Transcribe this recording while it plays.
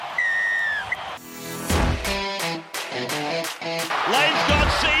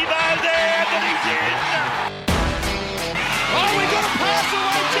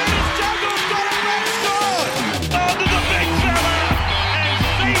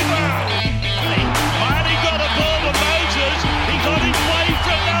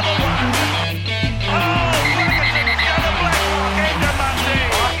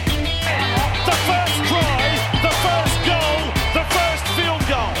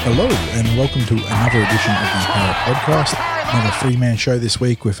Hello and welcome to another edition of the Power Podcast. Another three-man show this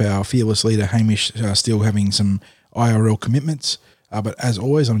week with our fearless leader Hamish still having some IRL commitments. But as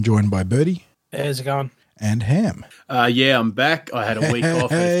always, I'm joined by Birdie. How's it going? And Ham. Yeah, I'm back. I had a week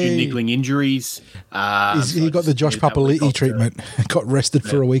off, had a few niggling injuries. He got the Josh Papali'i treatment, got rested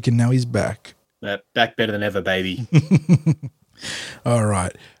for a week, and now he's back. Back better than ever, baby. All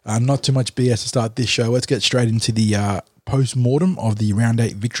right. Not too much BS to start this show. Let's get straight into the post-mortem of the Round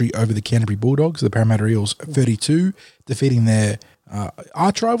 8 victory over the Canterbury Bulldogs, the Parramatta Eels 32, defeating their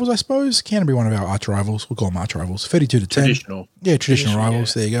arch rivals, I suppose. Canterbury, one of our arch rivals. We'll call them arch rivals. 32-10. Traditional. Yeah, traditional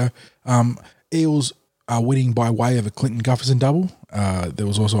rivals. Yeah. There you go. Eels are winning by way of a Clinton Gufferson double. There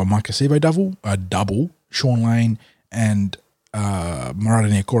was also a Mike Acevo double. Sean Lane and Murata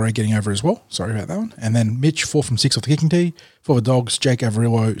Niokore getting over as well. Sorry about that one. And then Mitch, 4 from 6 off the kicking tee. For the Dogs, Jake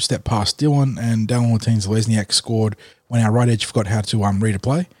Averillo stepped past Dylan, and Dallin Latine-Zalesniak scored when our right edge forgot how to read a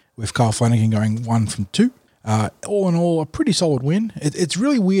play, with Carl Flanagan going 1 from 2. All in all, a pretty solid win. It's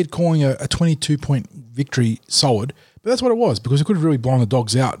really weird calling a 22-point victory solid, but that's what it was, because it could have really blown the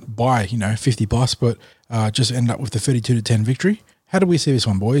Dogs out by 50 plus, but just ended up with the 32-10 victory. How do we see this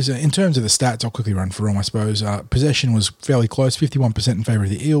one, boys? In terms of the stats, I'll quickly run through them, I suppose. Possession was fairly close, 51% in favour of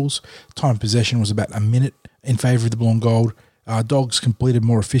the Eels. Time of possession was about a minute in favour of the Blue and Gold. Dogs completed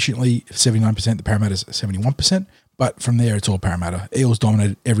more efficiently, 79%, the Parramatta's 71%. But from there, it's all Parramatta. Eels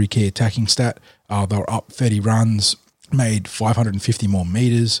dominated every key attacking stat. They were up 30 runs, made 550 more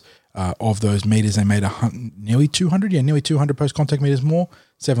metres. Of those metres, they made nearly 200 post-contact metres more.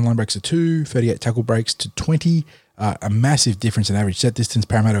 7 line breaks to 2, 38 tackle breaks to 20. A massive difference in average set distance.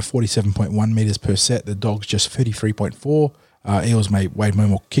 Parramatta 47.1 metres per set. The Dogs just 33.4. Eels made way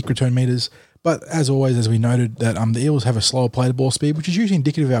more kick return metres. But as always, as we noted, that the Eels have a slower play to ball speed, which is usually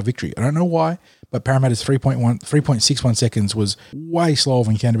indicative of our victory. I don't know why, but Parramatta's 3.61 seconds was way slower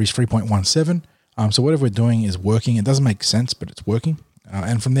than Canterbury's 3.17. So whatever we're doing is working. It doesn't make sense, but it's working.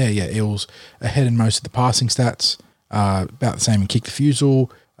 And from there, Eels ahead in most of the passing stats, about the same in kick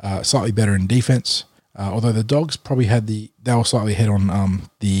defusal, slightly better in defence. Although the Dogs probably they were slightly ahead on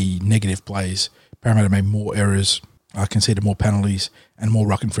the negative plays. Parramatta made more errors, conceded more penalties, and more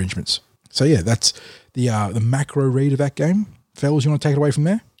ruck infringements. So that's the macro read of that game. Fellas, you want to take it away from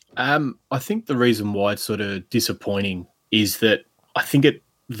there? I think the reason why it's sort of disappointing is that I think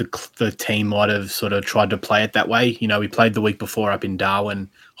the team might have sort of tried to play it that way. We played the week before up in Darwin,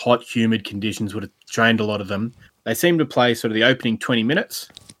 hot, humid conditions, would have trained a lot of them. They seemed to play sort of the opening 20 minutes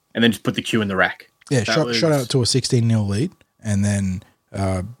and then just put the cue in the rack. Yeah, shot out to a 16-0 lead and then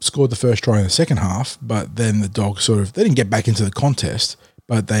scored the first try in the second half, but then the Dogs they didn't get back into the contest,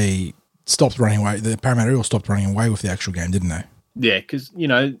 but they stopped running away. The Parramatta Eels stopped running away with the actual game, didn't they? Yeah, because,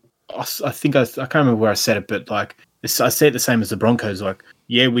 I think I can't remember where I said it, but I say it the same as the Broncos.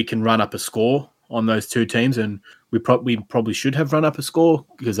 We can run up a score on those two teams, and we probably should have run up a score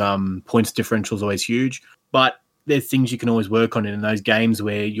because points differential is always huge. But there's things you can always work on in those games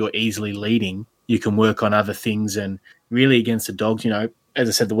where you're easily leading. You can work on other things, and really against the Dogs, as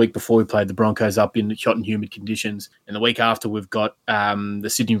I said, the week before we played the Broncos up in hot and humid conditions, and the week after we've got the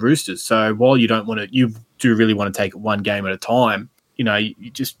Sydney Roosters. So while you do really want to take it one game at a time,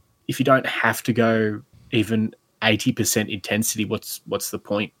 if you don't have to go even 80% intensity, what's the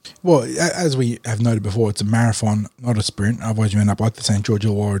point? Well, as we have noted before, it's a marathon, not a sprint. Otherwise, you end up like the St. George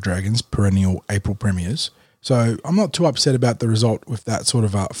Illawarra Dragons, perennial April premiers. So I'm not too upset about the result with that sort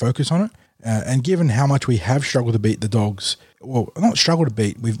of focus on it. And given how much we have struggled to beat the Dogs, well, not struggled to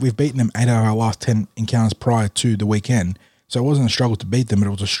beat, we've beaten them 8 out of our last 10 encounters prior to the weekend. So it wasn't a struggle to beat them, but it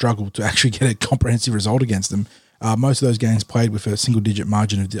was a struggle to actually get a comprehensive result against them. Most of those games played with a single-digit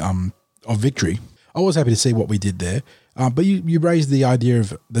margin of victory. I was happy to see what we did there. But you raised the idea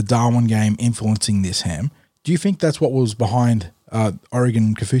of the Darwin game influencing this, Ham. Do you think that's what was behind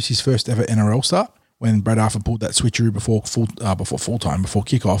Oregon Kaufusi's first ever NRL start, when Brad Arthur pulled that switcheroo before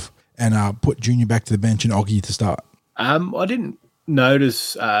kickoff, and put Junior back to the bench and Oggie to start? I didn't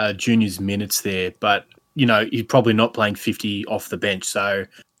notice Junior's minutes there, but, he's probably not playing 50 off the bench. So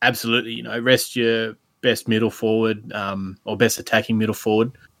absolutely, rest your best middle forward or best attacking middle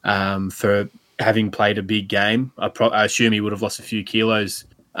forward for having played a big game. I assume he would have lost a few kilos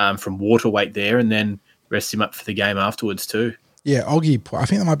from water weight there, and then rest him up for the game afterwards too. Yeah, Oggie, I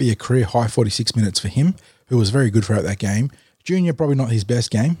think that might be a career high 46 minutes for him, who was very good throughout that game. Junior, probably not his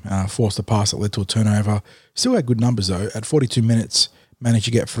best game. Forced a pass that led to a turnover. Still had good numbers, though. At 42 minutes, managed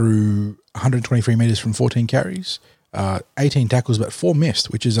to get through 123 metres from 14 carries, 18 tackles, but 4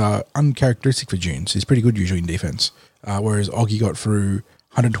 missed, which is uncharacteristic for Junes. He's pretty good usually in defence. Whereas Oggie got through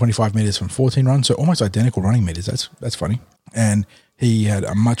 125 metres from 14 runs, so almost identical running metres. That's funny. And He had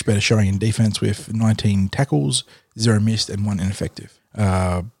a much better showing in defense with 19 tackles, 0 missed, and 1 ineffective.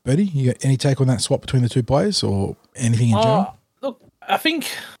 Bertie, you got any take on that swap between the two players or anything in general? Look, I think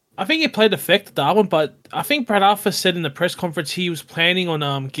it played effect to Darwin, but I think Brad Arthur said in the press conference he was planning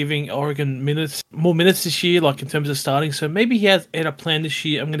on giving Oregon more minutes this year, like in terms of starting. So maybe he had a plan this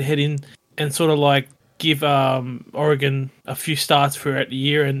year. I'm going to head in and sort of like give Oregon a few starts throughout the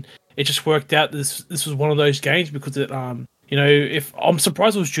year, and it just worked out. This was one of those games because it if I'm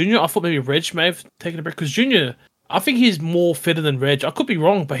surprised it was Junior. I thought maybe Reg may have taken a break because Junior, I think he's more fitter than Reg. I could be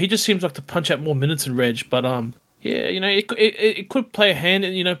wrong, but he just seems like to punch out more minutes than Reg. But it could play a hand,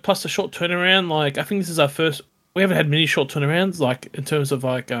 and plus the short turnaround. Like I think this is our first. We haven't had many short turnarounds, like in terms of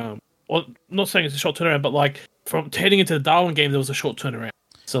like well, not saying it's a short turnaround, but like from heading into the Darwin game, there was a short turnaround.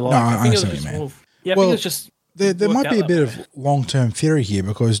 So like, I think it was just more. Yeah, I think it's just. There might be a bit of long-term theory here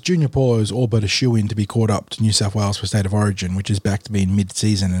because Junior Paulo is all but a shoe-in to be called up to New South Wales for State of Origin, which is back to being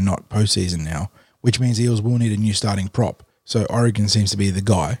mid-season and not post-season now, which means Eels will need a new starting prop. So Oregon seems to be the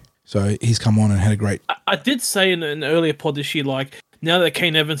guy. So he's come on and had a great... I did say in an earlier pod this year, like, now that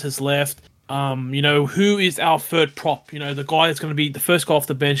Kane Evans has left, who is our third prop? The guy that's going to be the first guy off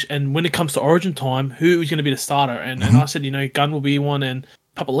the bench, and when it comes to Origin time, who is going to be the starter? And I said, Gunn will be one and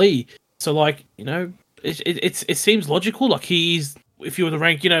Papa Lee. So, like, it seems logical. Like if you were to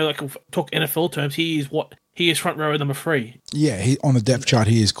rank, like talk NFL terms, he is front row number 3. Yeah, he on the depth chart,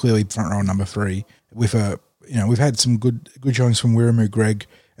 he is clearly front row number 3. With we've had some good showings from Wiramu, Greg,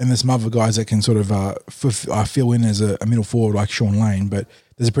 and there's some other guys that can sort of fill in as a middle forward like Sean Lane, but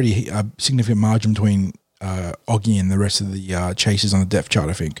there's a pretty significant margin between Oggy and the rest of the chasers on the depth chart,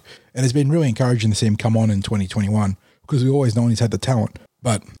 I think. And it's been really encouraging to see him come on in 2021 because we've always known he's had the talent,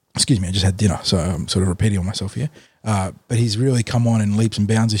 but. Excuse me, I just had dinner, so I'm sort of repeating on myself here. But he's really come on in leaps and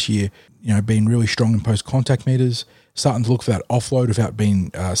bounds this year, being really strong in post-contact meters, starting to look for that offload without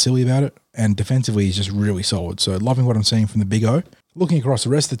being silly about it, and defensively he's just really solid. So loving what I'm seeing from the Big O. Looking across the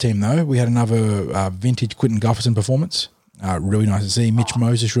rest of the team, though, we had another vintage Quinton Gufferson performance. Really nice to see. Mitch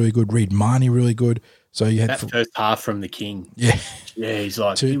Moses really good. Reed Marnie really good. So you had that first half from the King. Yeah. Yeah, he's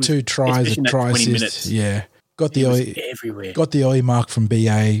like... Two tries, a try assist. Yeah. Got the early mark from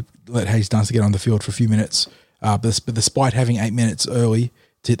BA, let Hayes Dunster get on the field for a few minutes. But despite having 8 minutes early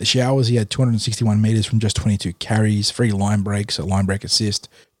to hit the showers, he had 261 metres from just 22 carries, 3 line breaks, a line break assist,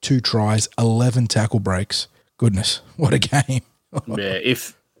 2 tries, 11 tackle breaks. Goodness, what a game. Yeah,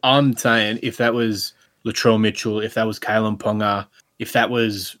 if that was Latrell Mitchell, if that was Kalen Ponga, if that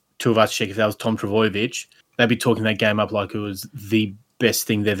was Tuivasa-Sheck, if that was Tom Trbojevic, they'd be talking that game up like it was the best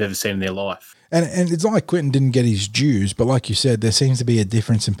thing they've ever seen in their life. And it's not like Quinton didn't get his dues, but like you said, there seems to be a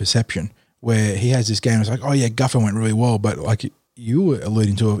difference in perception where he has this game. It's like, oh yeah, Guffer went really well, but like you were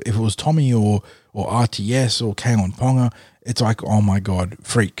alluding to, if it was Tommy or RTS or Kalen Ponga, it's like, oh my God,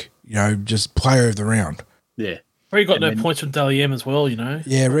 freak, just player of the round. Yeah. Reed got no points from Dally M as well,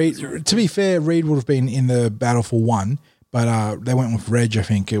 Yeah, Reed, to be fair, Reed would have been in the battle for 1, but they went with Reg, I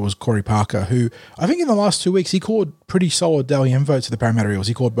think it was Corey Parker, who I think in the last 2 weeks, he called pretty solid Dally M votes to the Parramatta Eels.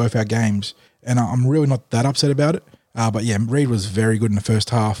 He called both our games. And I'm really not that upset about it. But yeah, Reed was very good in the first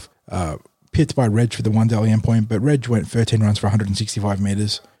half. Pipped by Reg for the 1 Dally M point, but Reg went 13 runs for 165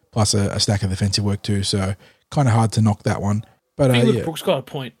 metres, plus a stack of defensive work too. So kind of hard to knock that one. But I think Luke Brooks got a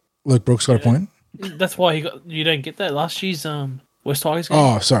point. Luke Brooks got a point? That's why you don't get that last year's West Tigers game.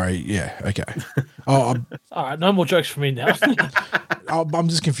 Oh, sorry. Yeah, okay. All right, no more jokes from me now. I'm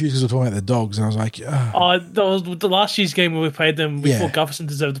just confused because we're talking about the Dogs, and I was like, that was the last year's game where we played them. We thought Gufferson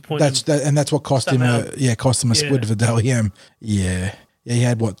deserved the point. That's what cost him a split for Dally M. Yeah, he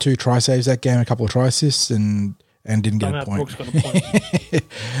had 2 try saves that game, a couple of try assists, and didn't get a point. Brooks got a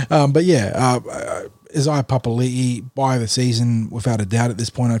point. But yeah, Isaiah Papali'i by the season without a doubt at this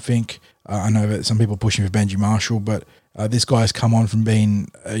point. I think I know that some people are pushing for Benji Marshall, but this guy's come on from being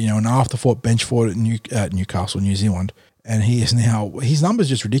an afterthought bench forward at Newcastle, New Zealand. And he is now, his numbers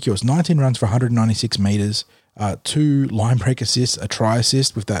just ridiculous. 19 runs for 196 metres, 2 line break assists, a try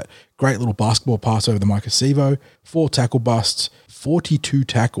assist with that great little basketball pass over the Micah Sevo, 4 tackle busts, 42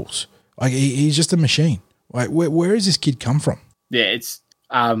 tackles. Like he's just a machine. Like where has this kid come from? Yeah, it's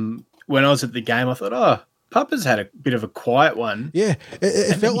when I was at the game, I thought, Papa's had a bit of a quiet one. Yeah,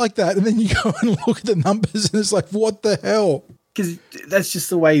 it felt like that. And then you go and look at the numbers and it's like, what the hell? Because that's just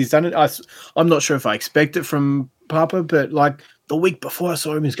the way he's done it. I'm not sure if I expect it from Papa, but like the week before I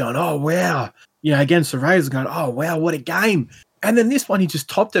saw him, he's going, oh, wow. Against the Rays, going, oh, wow, what a game. And then this one, he just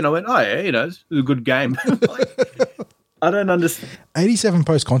topped it. And I went, oh, yeah, it was a good game. I don't understand. 87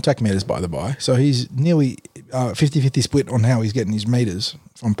 post-contact meters, by the by. So he's nearly 50-50 split on how he's getting his meters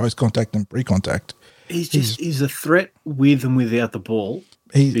from post-contact and pre-contact. he's a threat with and without the ball.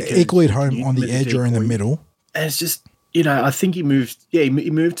 He's equally at home on the edge or in the middle. And it's just, I think he moved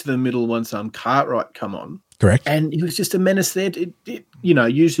to the middle once Cartwright come on. Correct. And he was just a menace there.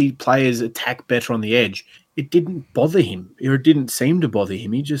 Usually players attack better on the edge. It didn't bother him, or it didn't seem to bother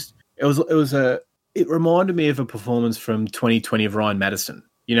him. It reminded me of a performance from 2020 of Ryan Madison.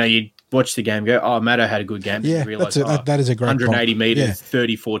 You'd watch the game, go, "Oh, Maddo had a good game." Yeah, that is a great 180 meters,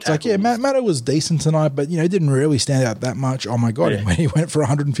 34 tackles. It's like, Maddo was decent tonight, but didn't really stand out that much. Oh my god, when he went for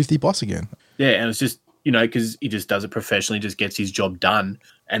 150 plus again. Yeah, and it's just because he just does it professionally, just gets his job done,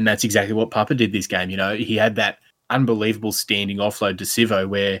 and that's exactly what Papa did this game. He had that unbelievable standing offload to Sivo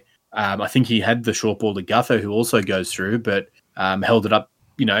where I think he had the short ball to Gutho, who also goes through, but held it up.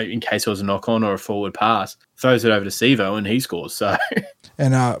 In case there was a knock on or a forward pass, throws it over to Sivo and he scores. So,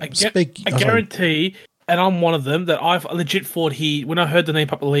 and I guarantee, and I'm one of them, that I've legit thought when I heard the name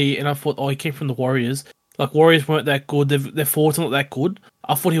Papa Lee and I thought, he came from the Warriors. Like, Warriors weren't that good. Their forwards not that good.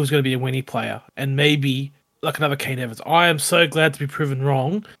 I thought he was going to be a winning player and maybe like another Kane Evans. I am so glad to be proven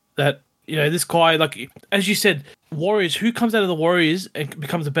wrong that, this guy, like, as you said, Warriors, who comes out of the Warriors and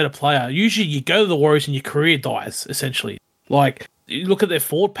becomes a better player? Usually you go to the Warriors and your career dies, essentially. Like, you look at their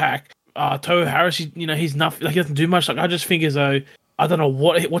forward pack, Tohu Harris, he's nothing, like, he doesn't do much. Like, I just think as though, I don't know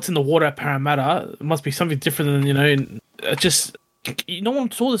what's in the water at Parramatta. It must be something different than, and just, no one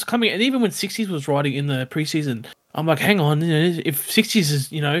saw this coming. And even when 60s was riding in the preseason, I'm like, hang on, if 60s is,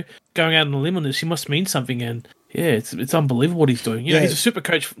 going out on a limb on this, he must mean something. And yeah, it's unbelievable what he's doing. He's a super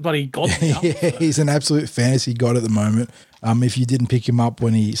coach, bloody god. Now, he's an absolute fantasy god at the moment. If you didn't pick him up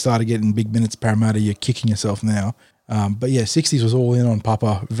when he started getting big minutes at Parramatta, you're kicking yourself now. But yeah, 60s was all in on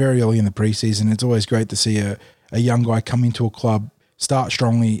Papa very early in the preseason. It's always great to see a young guy come into a club, start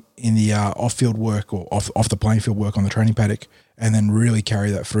strongly in the off-field work or off the playing field work on the training paddock, and then really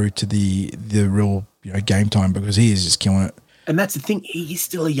carry that through to the real game time, because he is just killing it. And that's the thing, he's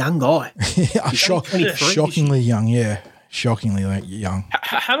still a young guy. Shockingly young, yeah. Shockingly young.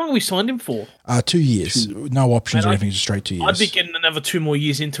 How long have we signed him for? 2 years. No options or anything, just straight 2 years. I'd be getting another 2 more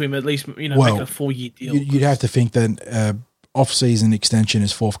years into him, at least, make a 4-year deal. You'd have to think that off-season extension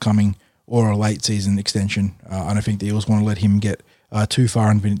is forthcoming, or a late-season extension. I don't think the Eels want to let him get too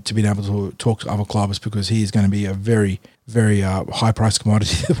far and to be able to talk to other clubs, because he is going to be a very, very high-priced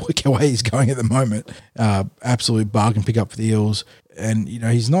commodity the way he's going at the moment. Absolute bargain pick up for the Eels. And,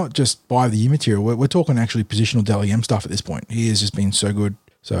 he's not just by the year material. We're talking actually positional Dally M stuff at this point. He has just been so good.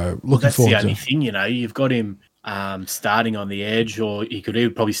 So looking forward to it. That's the only thing, you've got him starting on the edge, or he could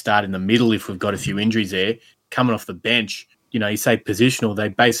even probably start in the middle if we've got a few injuries there. Coming off the bench, you say positional, they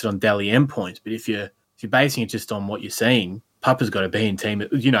base it on Dally M points. But if you're basing it just on what you're seeing, Papa's got to be in team.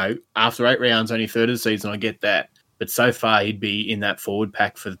 After 8 rounds, only third of the season, I get that. But so far, he'd be in that forward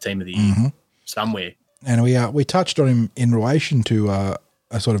pack for the team of the year somewhere. And we touched on him in relation to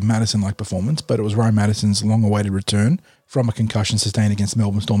a sort of Madison-like performance, but it was Ryan Madison's long-awaited return from a concussion sustained against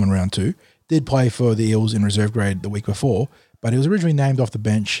Melbourne Storm in round 2. Did play for the Eels in reserve grade the week before, but he was originally named off the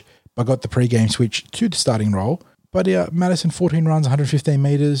bench, but got the pre-game switch to the starting role. But Madison, 14 runs, 115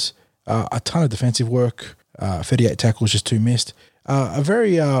 metres, a ton of defensive work, 38 tackles, just 2 missed. A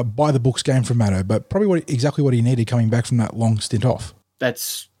very by-the-books game from Maddo, but probably exactly what he needed coming back from that long stint off.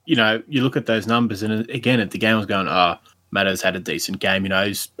 That's, you look at those numbers, and again, at the game I was going, Maddo's had a decent game,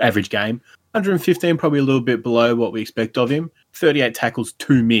 his average game. 115, probably a little bit below what we expect of him. 38 tackles,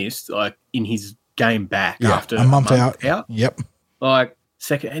 2 missed, like, in his game back after a month out. Yep. Like,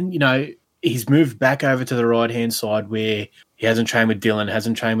 second, and, he's moved back over to the right-hand side where he hasn't trained with Dylan,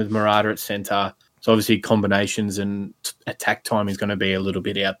 hasn't trained with Murata at centre. So obviously combinations and attack time is going to be a little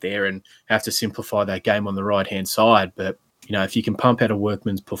bit out there and have to simplify that game on the right-hand side. But, if you can pump out a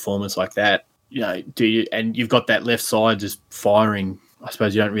workman's performance like that, and you've got that left side just firing, I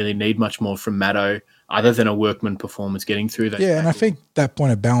suppose you don't really need much more from Maddo other than a workman performance getting through that. Yeah, and I think that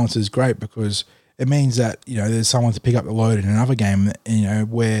point of balance is great, because it means that, there's someone to pick up the load in another game,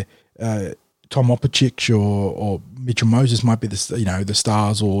 where Tom Opachich or Mitchell Moses might be the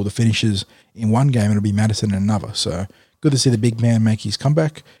stars or the finishers in one game, and it'll be Madison in another. So good to see the big man make his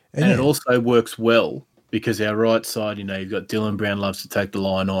comeback. And it also works well because our right side, you've got Dylan Brown loves to take the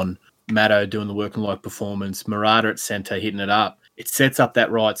line on, Maddo doing the working-like performance, Murata at centre hitting it up. It sets up that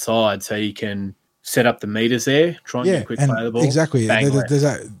right side so you can set up the meters there, try and get quick play the ball. Exactly. There's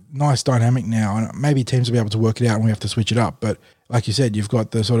that nice dynamic now, and maybe teams will be able to work it out and we have to switch it up. But like you said, you've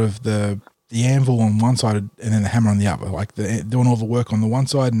got the sort of the anvil on one side and then the hammer on the other, like doing all the work on the one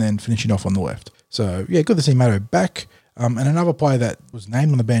side and then finishing off on the left. So, yeah, good to see Maddo back. And another player that was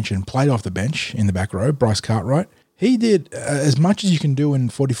named on the bench and played off the bench in the back row, Bryce Cartwright. He did as much as you can do in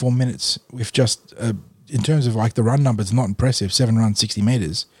 44 minutes with just, in terms of like the run numbers, not impressive, 7 runs, 60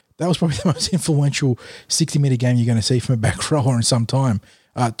 metres. That was probably the most influential 60-metre game you're going to see from a back rower in some time.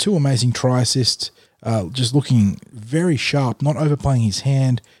 2 amazing try assists, just looking very sharp, not overplaying his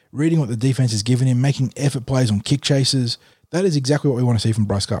hand, reading what the defense has given him, making effort plays on kick chases. That is exactly what we want to see from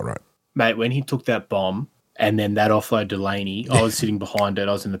Bryce Cartwright. Mate, when he took that bomb and then that offload to Laney, I was sitting behind it.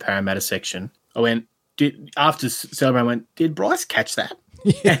 I was in the Parramatta section. I went, after celebrating, I went, did Bryce catch that?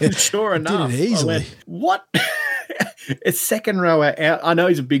 Yeah, and sure enough, did it easily. I went, what? A second rower out. I know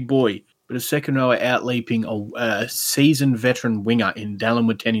he's a big boy, but a second rower out leaping a seasoned veteran winger in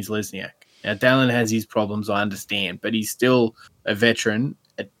Dallin Watene-Lesniak. Now, Dallin has his problems, I understand, but he's still a veteran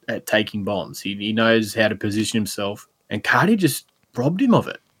at taking bombs. He knows how to position himself, and Cardi just robbed him of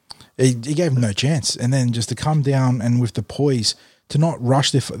it. He gave him no chance, and then just to come down and with the poise to not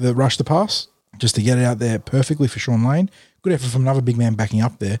rush the pass, just to get it out there perfectly for Shaun Lane. Good effort from another big man backing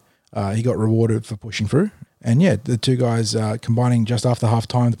up there. He got rewarded for pushing through. And yeah, the two guys combining just after half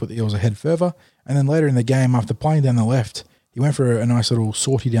time to put the Eels ahead further. And then later in the game, after playing down the left, he went for a nice little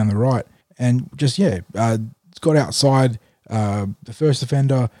sortie down the right. And just, got outside the first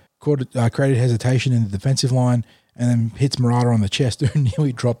defender, created hesitation in the defensive line, and then hits Murata on the chest and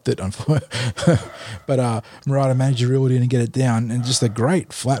nearly dropped it. But Murata managed to reel it in and get it down, and just a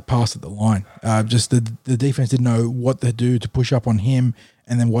great flat pass at the line. Just the defense didn't know what to do to push up on him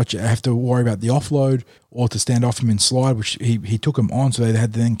and then have to worry about the offload or to stand off him and slide, which he took him on, so they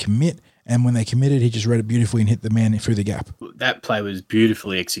had to then commit. And when they committed, he just read it beautifully and hit the man through the gap. That play was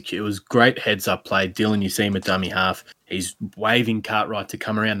beautifully executed. It was great heads-up play. Dylan, you see him at dummy half. He's waving Cartwright to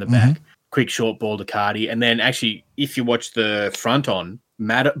come around the back. Quick short ball to Cardi. And then actually, if you watch the front on,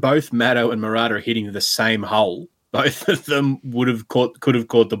 both Maddo and Murata are hitting the same hole. Both of them could have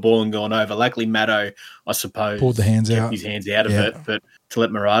caught the ball and gone over. Luckily, Maddo, I suppose, pulled the hands out. His hands out of it, but to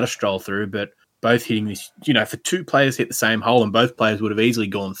let Murata stroll through. But both hitting this, for 2 players hit the same hole, and both players would have easily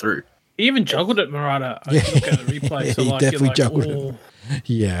gone through. He even juggled at Murata. I look at the replay. Yeah, so he definitely juggled it.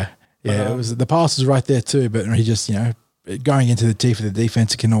 Yeah. It was the pass was right there too, but he just going into the teeth of the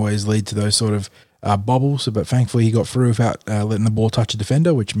defense can always lead to those sort of bobbles. But thankfully, he got through without letting the ball touch a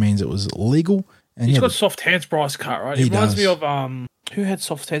defender, which means it was legal. And he's got soft hands, Bryce Cartwright. It reminds me of who had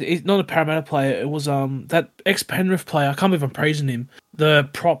soft hands. He's not a Parramatta player. It was that ex-Penrith player. I can't believe I'm praising him. The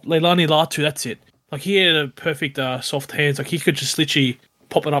prop Leilani Latu. That's it. Like he had a perfect soft hands. Like he could just literally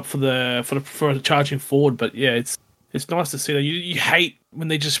pop it up for the charging forward. But yeah, it's nice to see that. You hate when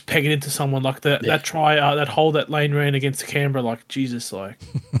they just peg it into someone like that. Yeah. That try, that hole that Lane ran against Canberra. Like Jesus, like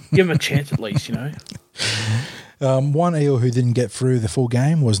give him a chance at least, One Eel who didn't get through the full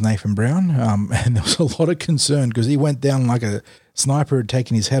game was Nathan Brown, and there was a lot of concern because he went down like a sniper had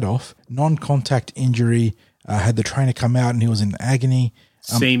taken his head off. Non-contact injury, had the trainer come out and he was in agony.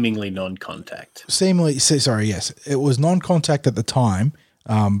 Seemingly non-contact. Yes. It was non-contact at the time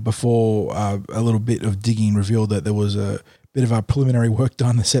before a little bit of digging revealed that there was a bit of a preliminary work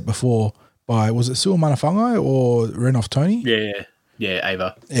done the set before by, was it Sua Manafangai or Renouf Tony? Yeah,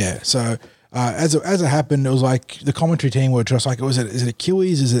 Ava. Yeah, so... as it happened, it was like the commentary team were just like, is it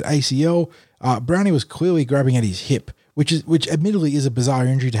Achilles? Is it ACL? Brownie was clearly grabbing at his hip, which admittedly is a bizarre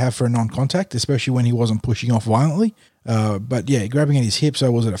injury to have for a non-contact, especially when he wasn't pushing off violently. But yeah, grabbing at his hip.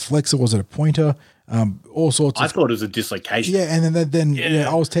 So was it a flexor? Was it a pointer? All sorts. I thought it was a dislocation. Yeah, and then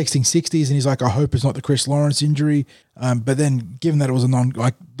I was texting 60s, and he's like, I hope it's not the Chris Lawrence injury. But then, given that it was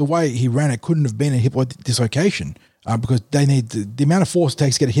the way he ran, it couldn't have been a hip dislocation. Because they need the amount of force it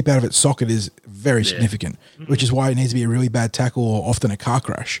takes to get a hip out of its socket is very significant, which is why it needs to be a really bad tackle or often a car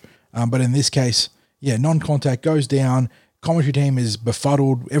crash. But in this case, non-contact goes down. Commentary team is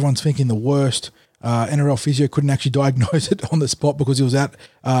befuddled. Everyone's thinking the worst. NRL physio couldn't actually diagnose it on the spot because he was out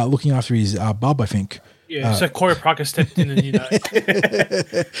looking after his bub, I think. Yeah, so Corey Parker stepped in and,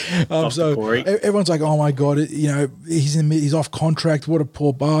 so everyone's like, oh my God, he's off contract. What a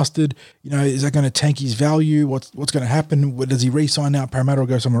poor bastard. Is that going to tank his value? What's going to happen? Does he re-sign now? Parramatta or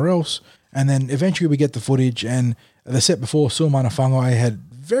go somewhere else? And then eventually we get the footage, and the set before, Sua Manafangai had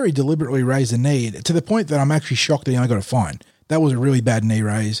very deliberately raised the knee to the point that I'm actually shocked that he only got a fine. That was a really bad knee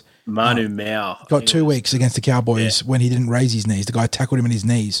raise. Manu Mao. Got 2 weeks against the Cowboys when he didn't raise his knees. The guy tackled him in his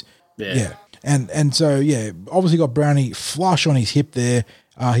knees. Yeah. And so, obviously got Brownie flush on his hip there.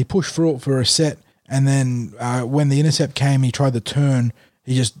 He pushed through it for a set, and then when the intercept came, he tried the turn.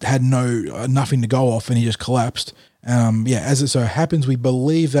 He just had nothing to go off, and he just collapsed. As it so happens, we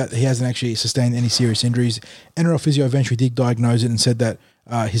believe that he hasn't actually sustained any serious injuries. NRL physio eventually did diagnose it and said that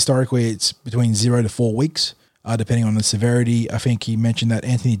historically it's between 0 to 4 weeks, depending on the severity. I think he mentioned that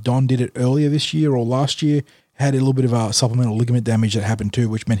Anthony Don did it earlier this year or last year, had a little bit of a supplemental ligament damage that happened too,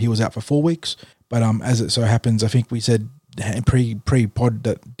 which meant he was out for 4 weeks. But as it so happens, I think we said pre-pod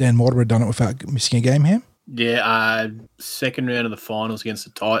that Dan Mortimer had done it without missing a game here. Yeah, second round of the finals against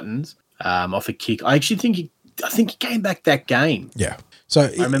the Titans off a kick. I think he came back that game. Yeah. So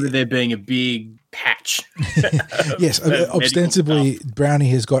I remember there being a big patch. Yes, ostensibly Brownie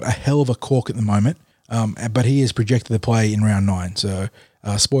has got a hell of a cork at the moment, but he is projected to play in round 9. So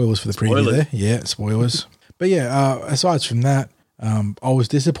spoilers for the preview there. Yeah, spoilers. But yeah, aside from that, I was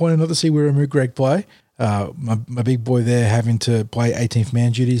disappointed not to see Wiremu Greg play. My big boy there having to play 18th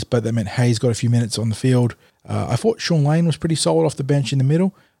man duties, but that meant Hayes got a few minutes on the field. I thought Sean Lane was pretty solid off the bench in the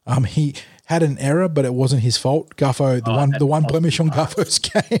middle. He had an error, but it wasn't his fault. Guffo, the one blemish on Guffo's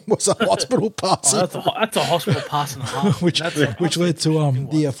game was a hospital pass. That's a hospital pass and a half. which led to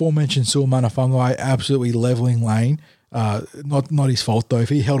the aforementioned Saul Manafungai absolutely leveling Lane. Not his fault though. If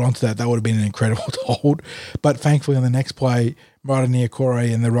he held on to that would have been an incredible hold. But thankfully on the next play, Murata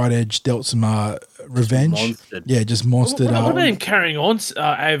Niokore and the right edge dealt some revenge. Just monstered. What about him carrying on,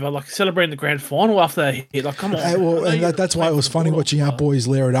 Ava, like celebrating the grand final after that hit? Like, come on. That's why it was funny watching our boys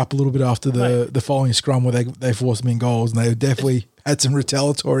layer it up a little bit after the following scrum where they forced them in goals, and they definitely had some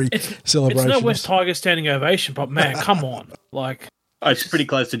retaliatory celebrations. It's no West Tigers standing ovation, but man, come on, like. It's pretty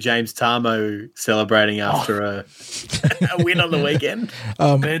close to James Tarmo celebrating after a win on the weekend.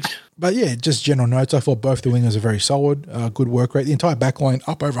 But yeah, just general notes. I thought both the wingers are very solid. Good work rate. The entire back line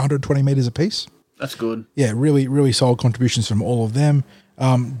up over 120 metres apiece. That's good. Yeah, really, really solid contributions from all of them.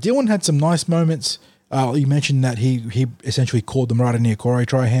 Dylan had some nice moments. You mentioned that he essentially called the Murata Niokore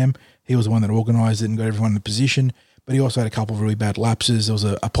try ham. He was the one that organised it and got everyone in the position. But he also had a couple of really bad lapses. There was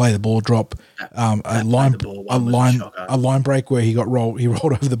a play the ball drop, a line break where he rolled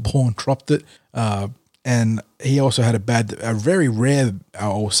over the ball and dropped it. And he also had very rare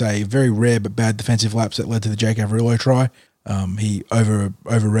but bad defensive lapse that led to the Jake Averillo try. He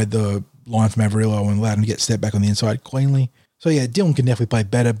overread the line from Averillo and allowed him to get stepped back on the inside cleanly. So yeah, Dylan can definitely play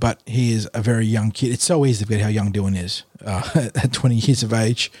better, but he is a very young kid. It's so easy to forget how young Dylan is at 20 years of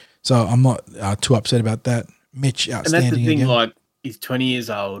age. So I'm not too upset about that. Mitch outstanding. And that's the thing, again. Like, he's 20 years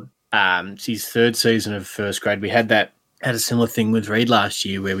old. It's his third season of first grade. We had a similar thing with Reed last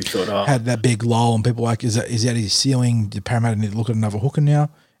year where we thought, had that big lull and people were like, is that his ceiling? Did Parramatta need to look at another hooker now?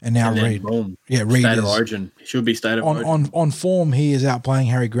 And now Reed. Boom. Yeah, Reed State of Origin. He should be State of Origin. On form, he is outplaying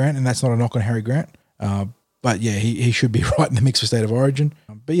Harry Grant, and that's not a knock on Harry Grant. But yeah, he should be right in the mix for State of Origin.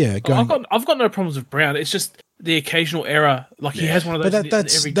 But yeah, I've got no problems with Brown. It's just the occasional error. Like he has one of those in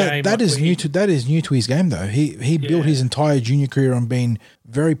every game. That is new to his game though. He built his entire junior career on being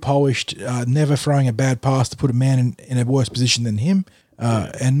very polished, never throwing a bad pass to put a man in a worse position than him,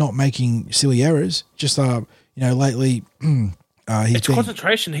 and not making silly errors. Just lately. It's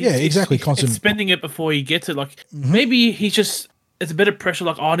concentration. Exactly. He's spending it before he gets it. Like maybe it's a bit of pressure.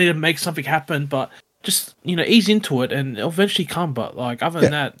 Like I need to make something happen, but just ease into it and it'll eventually come. But like other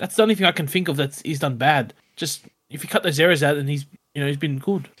than that, that's the only thing I can think of that he's done bad. Just if you cut those errors out, and he's been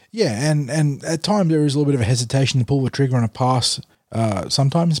good. Yeah, and at times there is a little bit of a hesitation to pull the trigger on a pass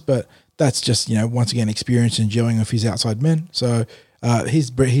sometimes, but that's just once again experience and gelling with his outside men. So his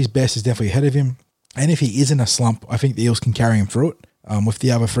best is definitely ahead of him. And if he is in a slump, I think the Eels can carry him through it. With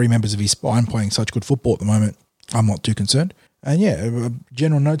the other three members of his spine playing such good football at the moment, I'm not too concerned. And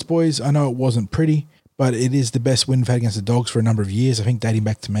general notes, boys, I know it wasn't pretty, but it is the best win we've had against the Dogs for a number of years, I think dating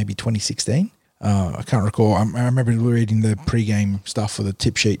back to maybe 2016. I can't recall. I remember reading the pre-game stuff for the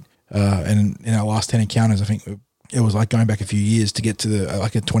tip sheet, and in our last 10 encounters, I think it was like going back a few years to get to a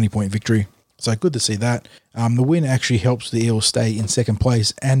 20-point victory. So good to see that. The win actually helps the Eels stay in second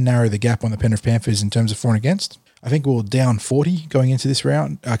place and narrow the gap on the Penrith Panthers in terms of for and against. I think we were down 40 coming into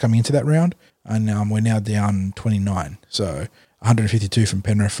that round, and we're now down 29. So 152 from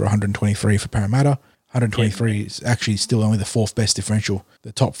Penrith for 123 for Parramatta. 123 is actually still only the fourth best differential.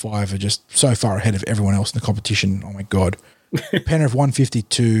 The top five are just so far ahead of everyone else in the competition. Oh my God. Penrith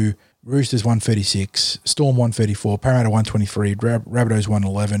 152, Roosters 136, Storm 134, Parramatta 123, Rabbitohs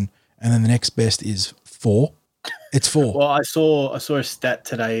 111, and then the next best is 4. It's 4. Well, I saw a stat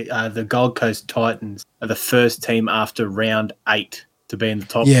today. The Gold Coast Titans are the first team after round 8 to be in the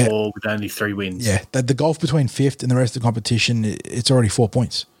top 4 with only 3 wins. Yeah, the gulf between 5th and the rest of the competition, it's already 4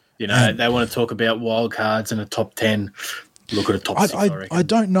 points. They want to talk about wild cards and a top 10. Look at a top 6, I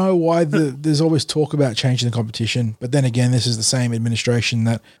don't know why there's always talk about changing the competition, but then again, this is the same administration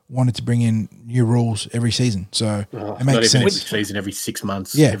that wanted to bring in new rules every season. So it makes sense. Every season, every 6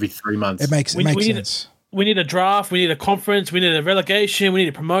 months, every 3 months. It makes sense. we need a draft, we need a conference, we need a relegation, we need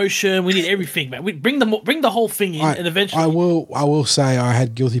a promotion, we need everything, man. We bring the whole thing in, and eventually. I will say I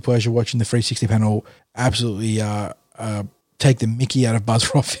had guilty pleasure watching the 360 panel absolutely take the mickey out of Buzz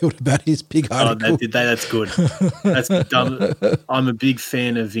Rothfield about his big article. That's good. That's dumb. I'm a big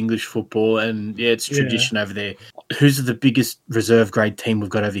fan of English football, and it's tradition over there. Who's the biggest reserve grade team we've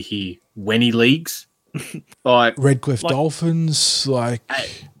got over here? Wenny Leagues? Like Redcliffe Dolphins, like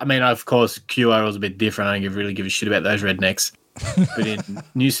I mean, of course, QRL is a bit different. I don't really give a shit about those rednecks. But in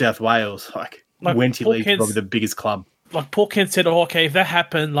New South Wales, like Wenty League is probably the biggest club. Like Paul Kent said, okay, if that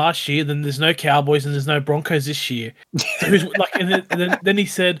happened last year, then there's no Cowboys and there's no Broncos this year. So who's, like, and then he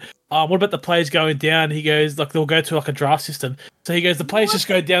said, what about the players going down? He goes, like, they'll go to like a draft system. So he goes, the players just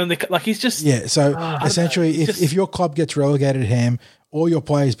go down. And like he's just So essentially, if your club gets relegated, Ham, all your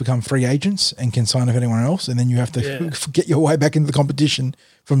players become free agents and can sign with anyone else, and then you have to get your way back into the competition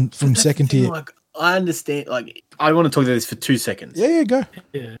from second tier. Like, I understand. Like, I want to talk about this for 2 seconds. Yeah, go.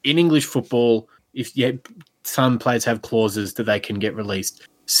 Yeah. In English football, if some players have clauses that they can get released,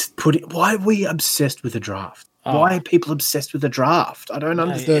 why are we obsessed with the draft? Why are people obsessed with the draft? I don't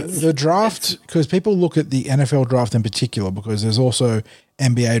understand. The draft, because people look at the NFL draft in particular, because there's also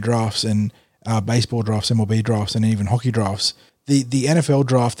NBA drafts and baseball drafts, MLB drafts, and even hockey drafts. The NFL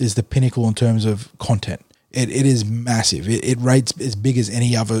draft is the pinnacle in terms of content. It is massive. It rates as big as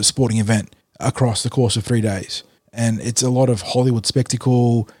any other sporting event across the course of 3 days. And it's a lot of Hollywood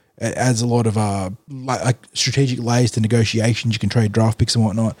spectacle. It adds a lot of like strategic layers to negotiations. You can trade draft picks and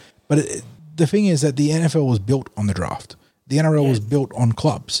whatnot. But the thing is that the NFL was built on the draft. The NRL was built on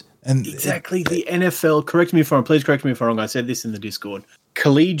clubs. And exactly. The NFL, please correct me if I'm wrong. I said this in the Discord.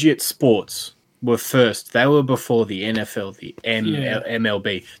 Collegiate sports were first. They were before the NFL, the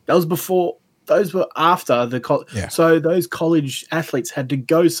MLB. Those were after the So those college athletes had to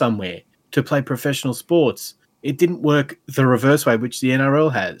go somewhere to play professional sports. It didn't work the reverse way, which the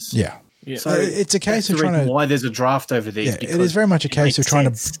NRL has. Yeah. So it's a case of trying to... why there's a draft over there. Yeah, it is very much a case of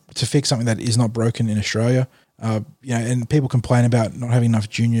trying to fix something that is not broken in Australia. And people complain about not having enough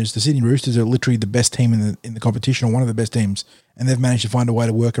juniors. The Sydney Roosters are literally the best team in the competition, or one of the best teams, and they've managed to find a way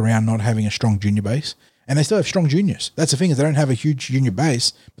to work around not having a strong junior base. And they still have strong juniors. That's the thing, is they don't have a huge junior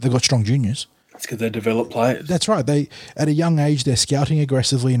base, but they've got strong juniors. That's because they develop players. That's right. They, at a young age, they're scouting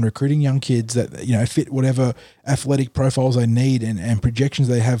aggressively and recruiting young kids that fit whatever athletic profiles they need and projections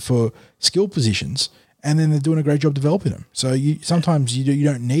they have for skill positions, and then they're doing a great job developing them. So sometimes you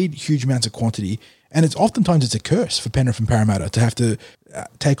don't need huge amounts of quantity, and it's a curse for Penrith and Parramatta to have to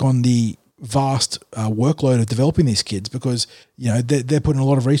take on the vast workload of developing these kids, because they're putting a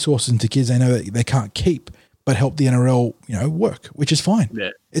lot of resources into kids they know that they can't keep, but help the NRL, work, which is fine. Yeah.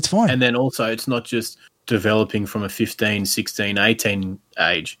 It's fine. And then also, it's not just developing from a 15, 16, 18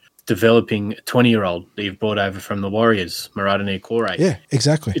 age. It's developing a 20-year-old that you've brought over from the Warriors, Marata Niukore. Yeah,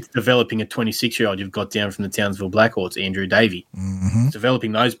 exactly. It's developing a 26-year-old you've got down from the Townsville Blackhawks, Andrew Davey. Mm-hmm. It's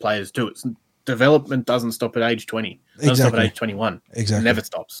developing those players too. Development doesn't stop at age 20. It doesn't stop at age 21. Exactly. It never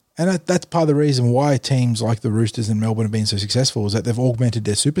stops. And that's part of the reason why teams like the Roosters in Melbourne have been so successful, is that they've augmented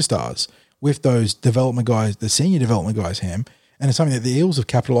their superstars with those development guys, the senior development guys, Ham. And it's something that the Eels have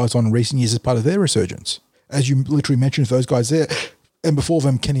capitalised on in recent years as part of their resurgence. As you literally mentioned, those guys there, and before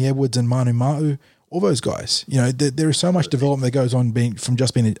them, Kenny Edwards and Manu Ma'u, all those guys. There is so much development that goes on from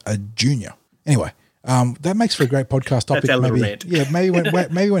just being a junior. Anyway, that makes for a great podcast topic. That's our little rant. Yeah, maybe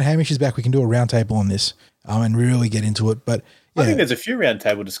when Hamish is back, we can do a roundtable on this and really get into it. But I think there's a few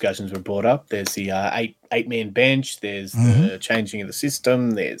roundtable discussions were brought up. There's the eight-man bench. There's the changing of the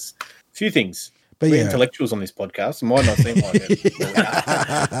system. There's a few things. But we're intellectuals on this podcast. It might not seem like it.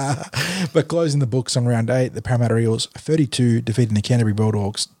 But closing the books on round 8, the Parramatta Eels 32 defeating the Canterbury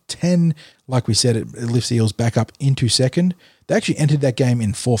Bulldogs 10. Like we said, it lifts the Eels back up into second. They actually entered that game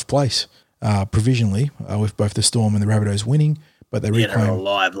in 4th place provisionally, with both the Storm and the Rabbitohs winning. But they reclaimed the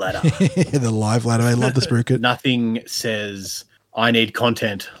live ladder. The live ladder. They love the spruket. Nothing says I need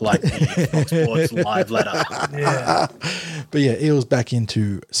content like the Fox Sports live ladder. Yeah. But Eels back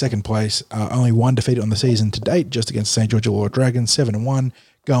into second place. Only one defeat on the season to date, just against St. George Illawarra Dragons, 7-1.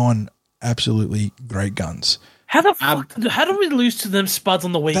 Going absolutely great guns. How the fuck? How did we lose to them Spuds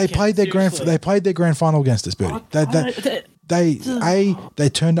on the weekend? They played their grand final against us, Birdie. They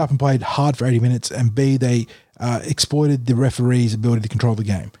turned up and played hard for 80 minutes, and B, they exploited the referee's ability to control the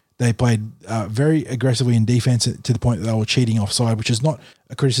game. They played very aggressively in defense to the point that they were cheating offside, which is not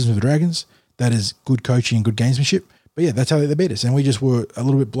a criticism of the Dragons. That is good coaching and good gamesmanship. But that's how they beat us. And we just were a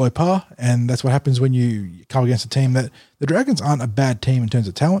little bit below par. And that's what happens when you come against a team that the Dragons aren't a bad team in terms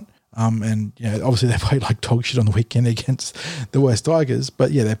of talent. And obviously they played like dog shit on the weekend against the West Tigers,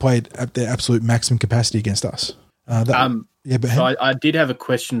 but they played at their absolute maximum capacity against us. I did have a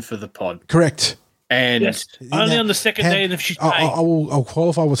question for the pod. Correct. And yes, only on the second day of she's playing. I'll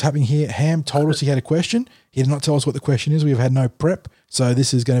qualify what's happening here. Ham told us he had a question. He did not tell us what the question is. We've had no prep. So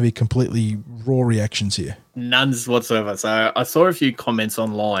this is going to be completely raw reactions here. None whatsoever. So I saw a few comments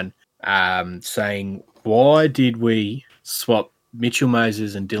online saying, why did we swap Mitchell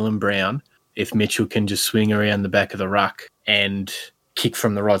Moses and Dylan Brown if Mitchell can just swing around the back of the ruck and kick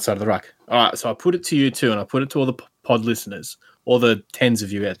from the right side of the ruck? All right, so I put it to you too, and I put it to all the pod listeners, all the tens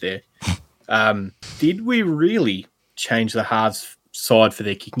of you out there. Did we really change the halves side for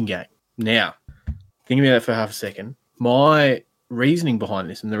their kicking game? Now, think about that for half a second. My reasoning behind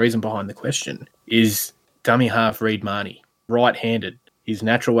this and the reason behind the question is dummy half Reed Marnie, right-handed. His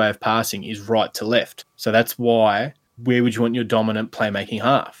natural way of passing is right to left. So that's why, where would you want your dominant playmaking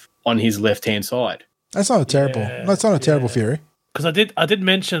half? On his left-hand side. That's not a terrible. That's not a terrible theory. Because I did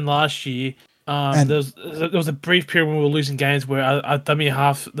mention last year. There was a brief period when we were losing games where our dummy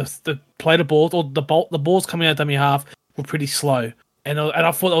half, the play the balls or the balls coming out of dummy half were pretty slow, and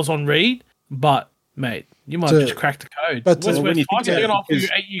I thought that was on Reed, but mate, you might have just cracked the code. But when you think going off your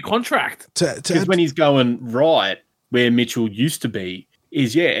 8-year contract, because when he's going right where Mitchell used to be,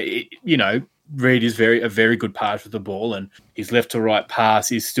 is Reed is a very good passer with the ball, and his left to right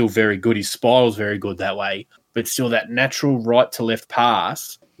pass is still very good. His spiral's very good that way, but still that natural right to left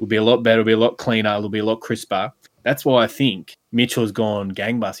pass will be a lot better, will be a lot cleaner, it'll be a lot crisper. That's why I think Mitchell's gone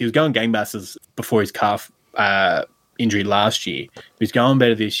gangbusters. He was going gangbusters before his calf injury last year. He's going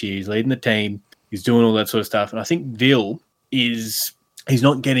better this year. He's leading the team. He's doing all that sort of stuff. And I think Dill he's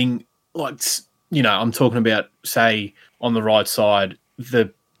not getting, I'm talking about, say, on the right side,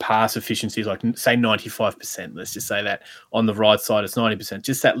 the pass efficiency is say 95%. Let's just say that. On the right side, it's 90%.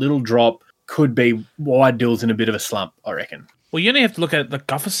 Just that little drop could be why Dill's in a bit of a slump, I reckon. Well, you only have to look at the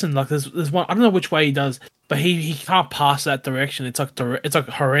Gufferson. There's one. I don't know which way he does, but he can't pass that direction. It's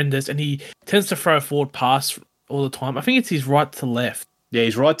horrendous, and he tends to throw a forward pass all the time. I think it's his right to left. Yeah,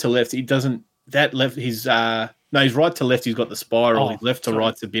 he's right to left. He doesn't that left. He's he's right to left. He's got the spiral. His left to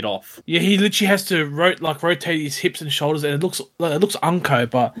right's a bit off. Yeah, he literally has to rotate his hips and shoulders, and it looks unco.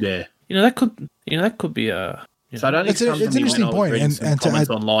 But yeah, that could be a. So I don't. It's an interesting point, and comments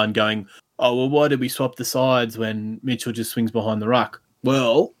online going, oh, well, why did we swap the sides when Mitchell just swings behind the ruck?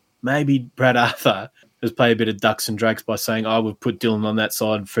 Well, maybe Brad Arthur has played a bit of ducks and drakes by saying, I would put Dylan on that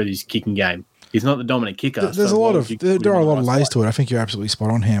side for his kicking game. He's not the dominant kicker. There are a lot of layers to it. I think you're absolutely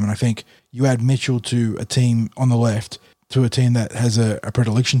spot on, Ham, and I think you add Mitchell to a team on the left, to a team that has a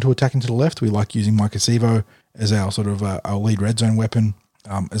predilection to attacking to the left. We like using Mike Acevo as our sort of our lead red zone weapon.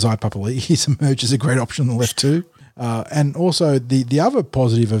 Azai Papali'i, he's emerged as a great option on the left too. And also the other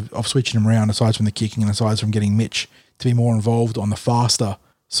positive of switching him around, aside from the kicking and aside from getting Mitch to be more involved on the faster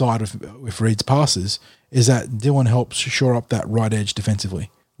side with Reed's passes, is that Dylan helps shore up that right edge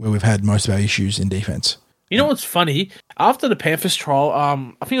defensively, where we've had most of our issues in defense. You know what's funny? After the Panthers trial,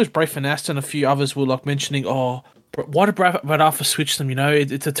 I think it was Bray Finasta and a few others were mentioning, why did Brad Arthur switch them?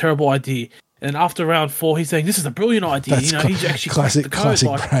 It's a terrible idea. And after round 4, he's saying, this is a brilliant idea. That's he's actually classic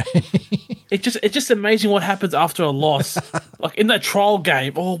Bray. It's just amazing what happens after a loss. In that trial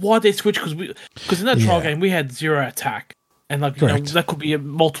game, why did they switch? Because in that trial game, we had 0 attack. And that could be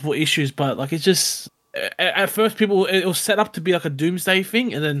multiple issues, but it's just, at first it was set up to be a doomsday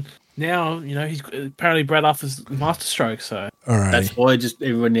thing. And then now, he's apparently Brad Arthur's masterstroke. So that's why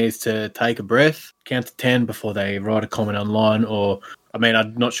everyone needs to take a breath, count to 10 before they write a comment online,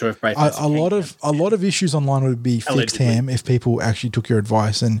 I'm not sure if Bray. A lot of issues online would be fixed, Ham, if people actually took your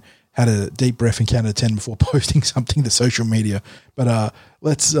advice and had a deep breath and counted 10 before posting something to social media. But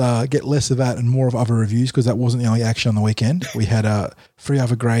let's get less of that and more of other reviews, because that wasn't the only action on the weekend. We had 3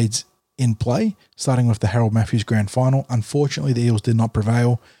 other grades in play, starting with the Harold Matthews Grand Final. Unfortunately, the Eels did not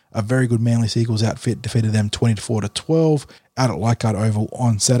prevail. A very good Manly Seagulls outfit defeated them 20-4-12 out at Leichhardt Oval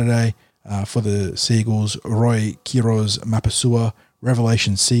on Saturday. For the Seagulls, Roy Quiroz Mapasua,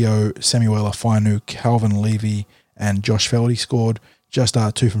 Revelation CO, Samuela Fainu, Calvin Levy, and Josh Feldy scored. Just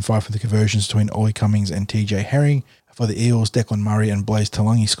 2 from 5 for the conversions between Ollie Cummings and TJ Herring. For the Eels, Declan Murray and Blaze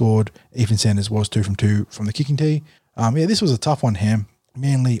Talangi scored. Ethan Sanders was 2 from 2 from the kicking tee. This was a tough one, Ham.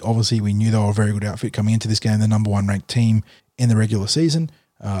 Manly, obviously, we knew they were a very good outfit coming into this game, the number 1 ranked team in the regular season.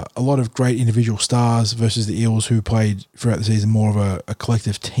 A lot of great individual stars versus the Eels, who played throughout the season more of a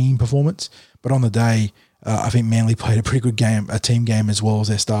collective team performance. But on the day, I think Manly played a pretty good game, a team game, as well as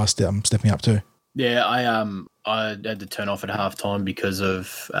their stars stepping up too. Yeah, I had to turn off at halftime because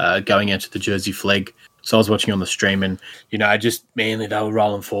of going out to the Jersey Flegg So I was watching on the stream, and just Manly, they were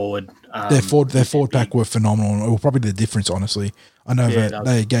rolling forward. Their forward pack were phenomenal. It was probably the difference, honestly. I know that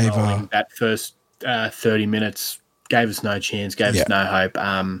they gave that first 30 minutes. Gave us no chance, gave us no hope.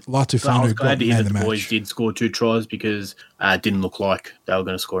 Latu I was glad to hear that the match. boys did score 2 tries because it didn't look like they were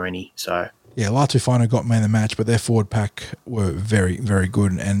going to score any. So yeah, Latu Fano got man of the match, but their forward pack were very, very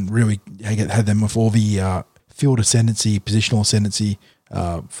good and really had them with all the field ascendancy, positional ascendancy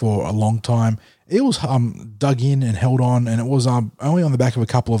for a long time. Eels dug in and held on, and it was only on the back of a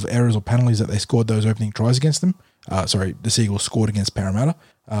couple of errors or penalties that they scored those opening tries against them. The Seagulls scored against Parramatta.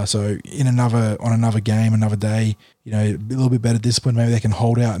 So on another game, another day, a little bit better discipline, maybe they can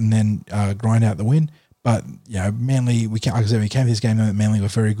hold out and then grind out the win. But Manly, we came to this game knowing that Manly were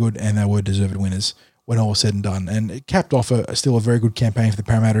very good and they were deserved winners when all was said and done. And it capped off still a very good campaign for the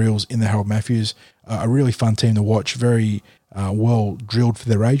Parramatta Eels in the Harold Matthews. A really fun team to watch, very well drilled for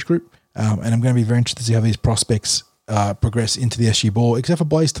their age group. And I'm going to be very interested to see how these prospects progress into the SG Ball, except for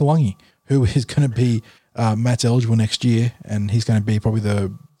Blaze Talangi, who is going to be Matt's eligible next year, and he's going to be probably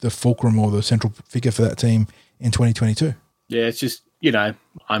the fulcrum or the central figure for that team in 2022. Yeah, it's just,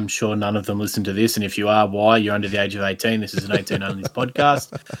 I'm sure none of them listen to this, and if you are, why? You're under the age of 18. This is an 18-only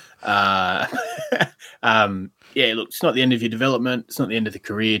podcast. Look, it's not the end of your development. It's not the end of the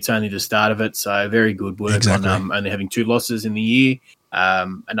career. It's only the start of it. So very good work on only having 2 losses in the year.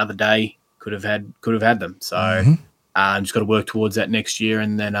 Another day could have had them. So just got to work towards that next year,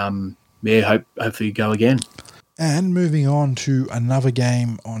 and then hopefully go again. And moving on to another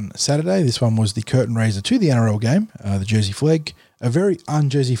game on Saturday. This one was the curtain raiser to the NRL game, the Jersey Flegg. A very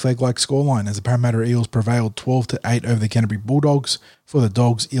un-Jersey Flegg-like scoreline as the Parramatta Eels prevailed 12-8 over the Canterbury Bulldogs. For the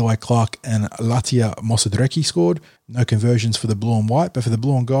Dogs, Eli Clark and Latia Mosadreki scored. No conversions for the blue and white, but for the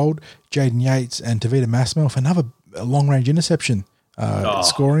blue and gold, Jaden Yates and Tavita Masmel for another long-range interception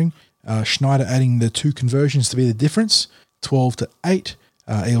scoring. Schneider adding the 2 conversions to be the difference, 12-8.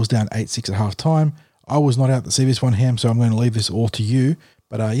 Eels down 8-6 at half-time. I was not out to see this one, Ham, so I'm going to leave this all to you.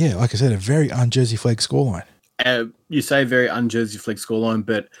 But like I said, a very un-Jersey Flegg scoreline. You say very un-Jersey Flegg scoreline,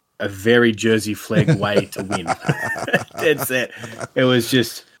 but a very Jersey Flegg way to win. That's it. It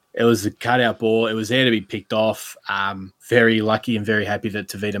was a cutout ball. It was there to be picked off. Very lucky and very happy that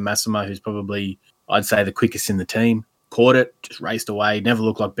Tavita Massimo, who's probably, I'd say, the quickest in the team, caught it, just raced away, never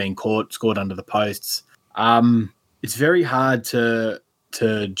looked like being caught, scored under the posts. It's very hard to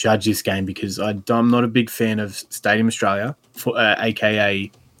judge this game because I'm not a big fan of Stadium Australia,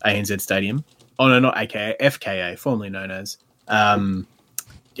 aka ANZ Stadium. Oh no, not aka, FKA, formerly known as.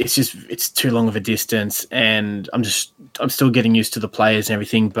 It's too long of a distance, and I'm still getting used to the players and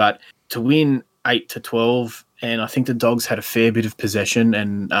everything. But to win 8-12, and I think the Dogs had a fair bit of possession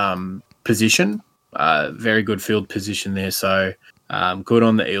and position, very good field position there. So good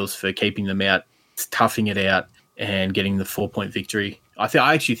on the Eels for keeping them out, toughing it out, and getting the 4-point victory. I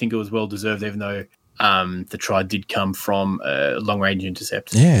actually think it was well deserved, even though the try did come from a long-range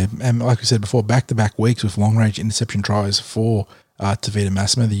intercept. Yeah, and like we said before, back-to-back weeks with long-range interception tries for Tavita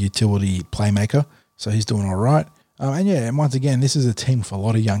Massimo, the utility playmaker. So he's doing all right. And once again, this is a team with a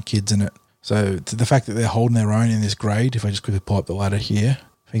lot of young kids in it. So the fact that they're holding their own in this grade, if I just quickly pull up the ladder here,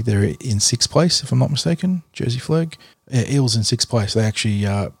 I think they're in 6th place, if I'm not mistaken, Jersey Flegg. Yeah, Eels in 6th place. They actually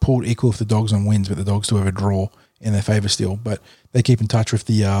pulled equal with the Dogs on wins, but the Dogs do have a draw in their favour still. But they keep in touch with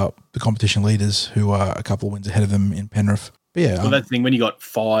the competition leaders who are a couple of wins ahead of them in Penrith. But yeah, well, that's the thing, when you got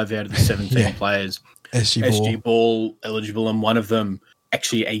 5 out of the 17 players SG Ball eligible, and one of them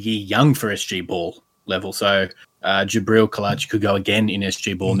actually a year young for SG Ball level. So Jabril Kalachi could go again in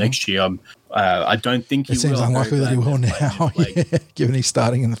SG Ball next year. I don't think he will. It seems unlikely that he will now, given he's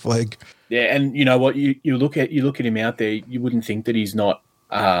starting in the Flegg. Yeah, and you know what? You look at him out there, you wouldn't think that he's not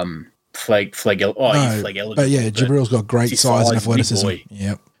Flegg eligible. But yeah, Jabril's got great size and athleticism.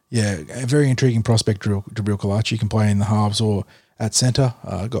 Yep. Yeah, a very intriguing prospect, Jabril Kalachi. Can play in the halves or at centre.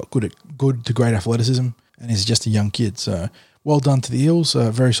 Got good to great athleticism, and he's just a young kid. So well done to the Eels.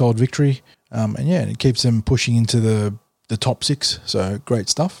 Very solid victory. It keeps them pushing into the top 6. So great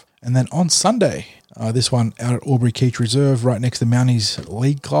stuff. And then on Sunday, this one out at Albury Keach Reserve, right next to Mounties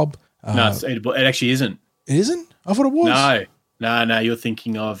League Club. No, it actually isn't. It isn't? I thought it was. No, you're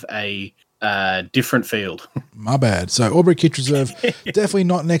thinking of a different field. My bad. So Albury Keach Reserve, definitely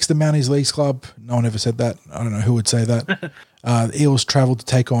not next to Mounties Leagues Club. No one ever said that. I don't know who would say that. The Eels travelled to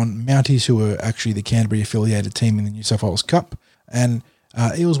take on Mounties, who were actually the Canterbury affiliated team in the New South Wales Cup. And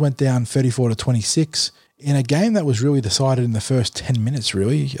Eels went down 34-26 in a game that was really decided in the first 10 minutes,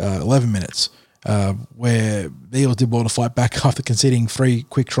 11 minutes, where the Eels did well to fight back after conceding 3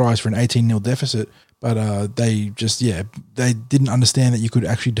 quick tries for an 18-0 deficit. But they they didn't understand that you could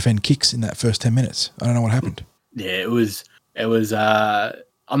actually defend kicks in that first 10 minutes. I don't know what happened. Yeah, it was.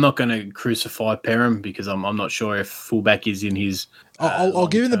 I'm not going to crucify Perham because I'm not sure if fullback is in his. I'll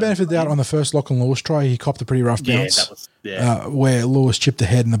give him the benefit of the doubt on the first Lachlan Lewis try. He copped a pretty rough bounce. Where Lewis chipped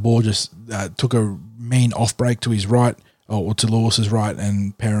ahead and the ball just took a mean off break to his right, or to Lewis's right,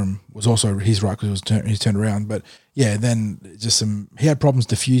 and Perham was also his right because he turned around. But yeah, then he had problems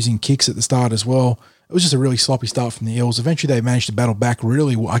diffusing kicks at the start as well. It was just a really sloppy start from the Eels. Eventually, they managed to battle back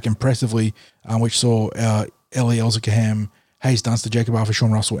really impressively, which saw Ellie Elzakaham, Hayes Dunster, Jacob Arthur,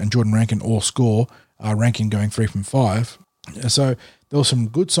 Sean Russell, and Jordan Rankin all score. Rankin going 3 from 5. So there were some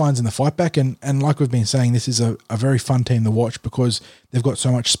good signs in the fight back, and like we've been saying, this is a very fun team to watch because they've got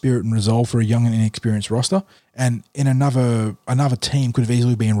so much spirit and resolve for a young and inexperienced roster. And in another team could have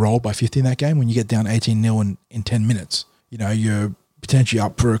easily been rolled by 50 in that game when you get down 18-0 in 10 minutes. You know, you're potentially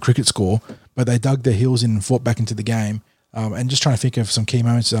up for a cricket score, but they dug their heels in and fought back into the game. And just trying to think of some key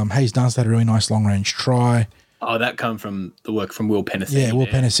moments. Hayes Dunster had a really nice long-range try. Oh, that come from the work from Will Pennicini. Yeah, Will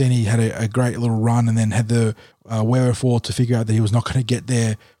Pennicini had a great little run and then had the wherewithal to figure out that he was not going to get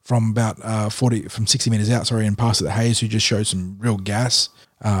there from about 60 metres out, and pass it to Hayes, who just showed some real gas.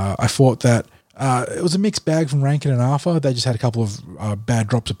 I thought that it was a mixed bag from Rankin and Arthur. They just had a couple of bad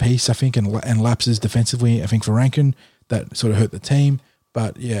drops apiece, I think, and lapses defensively, I think, for Rankin that sort of hurt the team.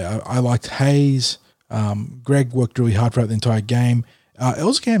 But yeah, I liked Hayes. Greg worked really hard throughout the entire game.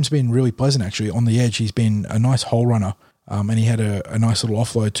 Elzakam's been really pleasant, actually, on the edge. He's been a nice hole runner, and he had a nice little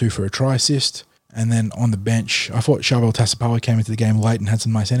offload, too, for a try assist. And then on the bench, I thought Charbel Tassapali came into the game late and had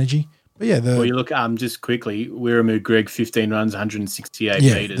some nice energy. But yeah, you look, just quickly, Wiramu Greg, 15 runs, 168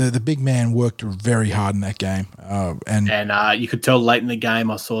 metres. The big man worked very hard in that game. And you could tell late in the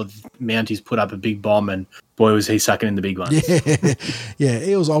game, I saw Mounties put up a big bomb, and boy, was he sucking in the big ones. Yeah,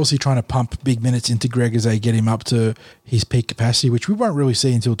 Eels obviously trying to pump big minutes into Greg as they get him up to his peak capacity, which we won't really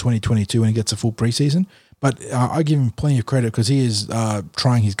see until 2022 when he gets a full preseason. But I give him plenty of credit because he is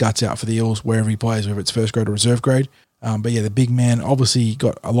trying his guts out for the Eels wherever he plays, whether it's first grade or reserve grade. But yeah, the big man obviously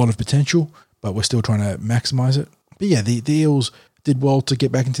got a lot of potential, but we're still trying to maximise it. But yeah, the Eels did well to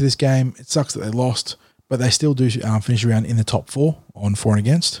get back into this game. It sucks that they lost, but they still do finish around in the top 4 on for and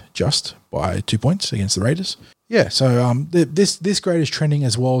against, just by 2 points against the Raiders. Yeah, so this grade is trending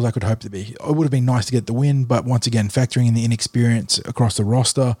as well as I could hope to be. It would have been nice to get the win, but once again, factoring in the inexperience across the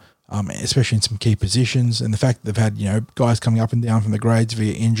roster, especially in some key positions, and the fact that they've had guys coming up and down from the grades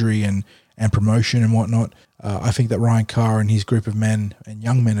via injury and promotion and whatnot, I think that Ryan Carr and his group of men and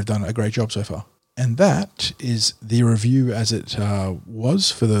young men have done a great job so far. And that is the review as it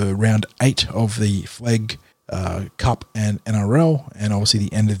was for the round 8 of the Flegg Cup and NRL, and obviously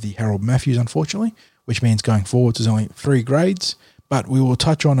the end of the Harold Matthews, unfortunately, which means going forward there's only 3 grades. But we will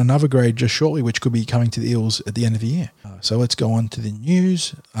touch on another grade just shortly, which could be coming to the Eels at the end of the year. So let's go on to the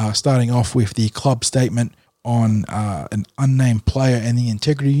news, starting off with the club statement on an unnamed player and the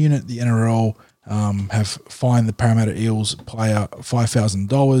integrity unit. The NRL have fined the Parramatta Eels player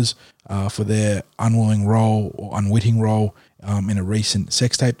 $5,000 for their unwilling role or unwitting role in a recent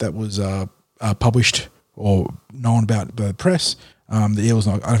sex tape that was published or known about by the press. The Eels,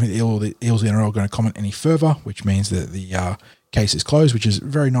 I don't think the Eels or the NRL are going to comment any further, which means that the case is closed, which is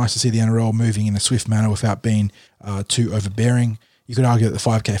very nice to see the NRL moving in a swift manner without being too overbearing. You could argue that the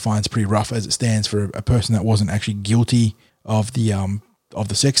 5K fine is pretty rough as it stands for a person that wasn't actually guilty of the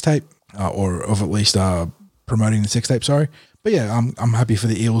sex tape or of at least promoting the sex tape. Sorry, but yeah, I'm happy for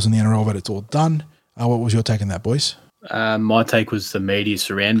the Eels and the NRL that it's all done. What was your take on that, boys? My take was the media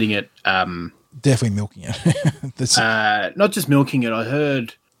surrounding it. Definitely milking it. Not just milking it. I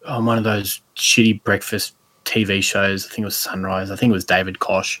heard on one of those shitty breakfast TV shows, I think it was Sunrise, I think it was David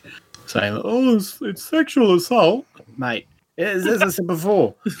Koch, saying, it's sexual assault. Mate, as I said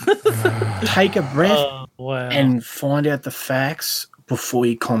before, take a breath and find out the facts before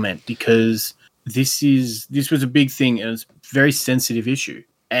you comment, because this was a big thing and it's a very sensitive issue.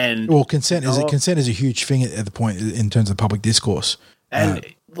 And consent is a huge thing at the point in terms of public discourse. And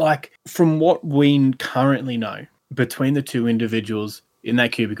from what we currently know, between the 2 individuals in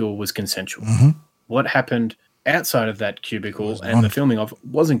that cubicle was consensual. Mm-hmm. What happened outside of that cubicle and the filming of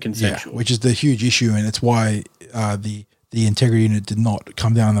wasn't consensual. Yeah, which is the huge issue, and it's why the integrity unit did not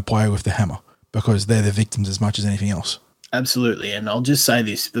come down on the player with the hammer, because they're the victims as much as anything else. Absolutely, and I'll just say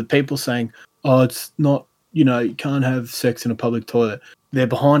this. The people saying, it's not, you can't have sex in a public toilet. They're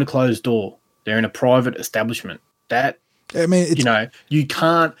behind a closed door. They're in a private establishment. You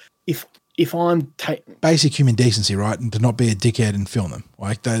can't, if I'm basic human decency, right, and to not be a dickhead and film them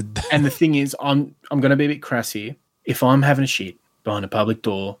like that. And the thing is, I'm going to be a bit crass here. If I'm having a shit behind a public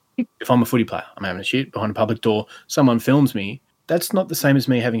door if I'm a footy player, I'm having a shit behind a public door, someone films me, that's not the same as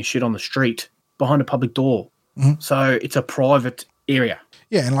me having a shit on the street behind a public door. So it's a private area.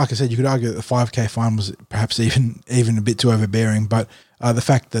 Yeah, and like I said, you could argue that the 5K fine was perhaps even a bit too overbearing, but the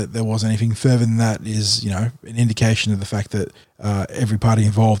fact that there wasn't anything further than that is, an indication of the fact that every party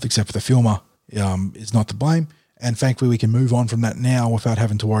involved, except for the filmer, is not to blame. And thankfully, we can move on from that now without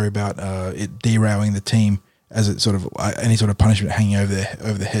having to worry about it derailing the team as it's sort of any sort of punishment hanging over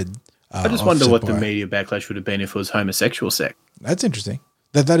the head. I just wonder what the media backlash would have been if it was homosexual sex. That's interesting.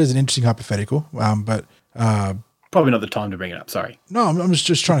 That is an interesting hypothetical, but probably not the time to bring it up. Sorry. No, I'm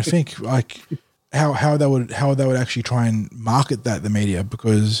just trying to think like how they would actually try and market that, the media,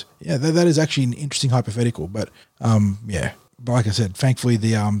 because that is actually an interesting hypothetical. But but like I said, thankfully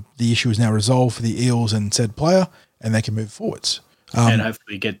the issue is now resolved for the Eels and said player, and they can move forwards. And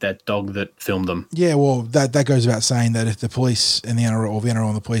hopefully get that dog that filmed them. Yeah, well, that goes without saying that if the police and the NRL, or the NRL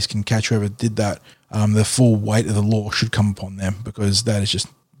and the police can catch whoever did that, the full weight of the law should come upon them, because that is just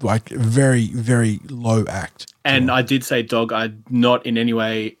like a very, very low act. And I did say dog. I'm not in any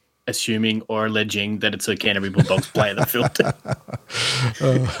way assuming or alleging that it's a Canterbury Bulldogs player that filmed it.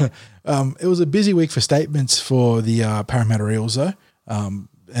 It was a busy week for statements for the Parramatta Eels, though.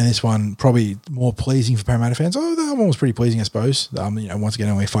 And this one probably more pleasing for Parramatta fans. Oh, that one was pretty pleasing, I suppose. Once again,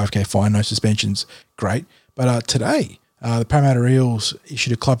 only a 5K fine, no suspensions, great. But today, the Parramatta Eels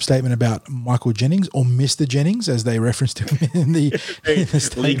issued a club statement about Michael Jennings, or Mr. Jennings, as they referenced him in the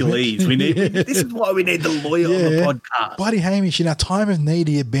statement. Legalese. This is why we need the lawyer on the podcast. Bloody Hamish, in our time of need,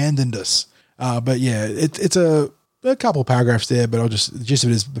 he abandoned us. But yeah, it's a couple of paragraphs there, but the gist of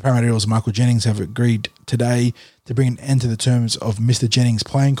it is the Parramatta Eels and Michael Jennings have agreed today to bring an end to the terms of Mr. Jennings'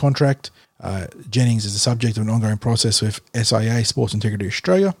 playing contract. Jennings is the subject of an ongoing process with SIA, Sports Integrity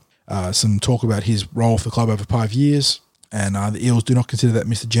Australia. Some talk about his role for the club over 5 years, and the Eels do not consider that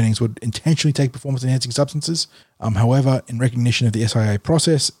Mr. Jennings would intentionally take performance-enhancing substances. However, in recognition of the SIA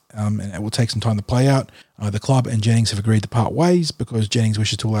process, and it will take some time to play out, the club and Jennings have agreed to part ways because Jennings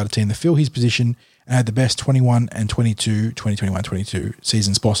wishes to allow the team to fill his position and had the best 2021-22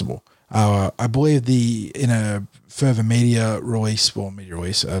 seasons possible. I believe in a further a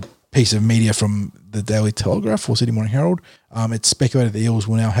piece of media from the Daily Telegraph or Sydney Morning Herald, it's speculated the Eels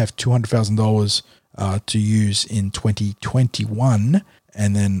will now have $200,000 to use in 2021,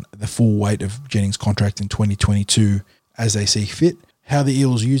 and then the full weight of Jennings' contract in 2022 as they see fit. How the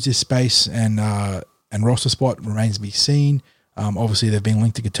Eels use this space and roster spot remains to be seen. Obviously, they've been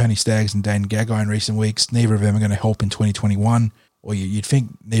linked to Tony Staggs and Dane Gagai in recent weeks. Neither of them are going to help in 2021. Or you'd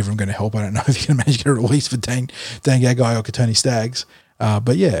think neither of them are going to help. I don't know if you can manage to get a release for Dane Gagai or Tony Staggs.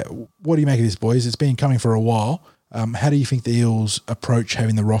 But yeah, what do you make of this, boys? It's been coming for a while. How do you think the Eels approach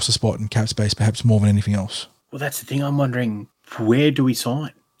having the roster spot and cap space perhaps more than anything else? Well, that's the thing. I'm wondering, where do we sign?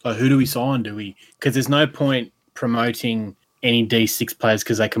 Like, who do we sign? Because there's no point promoting any D6 players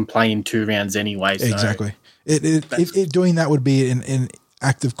because they can play in 2 rounds anyway. So exactly. Doing that would be an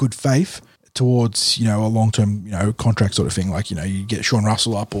act of good faith towards, a long-term, contract sort of thing. Like, you get Sean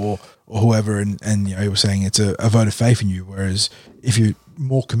Russell up or whoever, and you were saying it's a vote of faith in you. Whereas if you're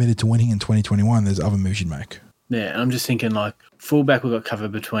more committed to winning in 2021, there's other moves you'd make. Yeah, I'm just thinking like fullback we've got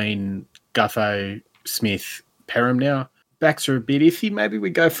covered between Gutho, Smith, Perham now. Backs are a bit iffy. Maybe we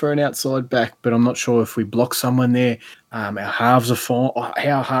go for an outside back, but I'm not sure if we block someone there. Our halves are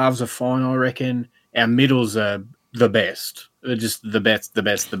fine. I reckon. Our middles are the best. They're just the best.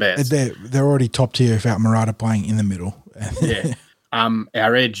 They're already top tier without Murata playing in the middle. Yeah.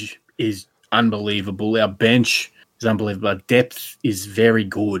 Our edge is unbelievable. Our bench is unbelievable. Our depth is very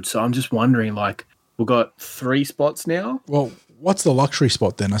good. So I'm just wondering, like, we've got 3 spots now. Well, what's the luxury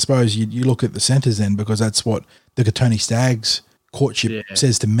spot then? I suppose you look at the centres then, because that's what the Tony Staggs courtship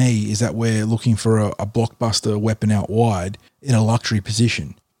says to me, is that we're looking for a blockbuster weapon out wide in a luxury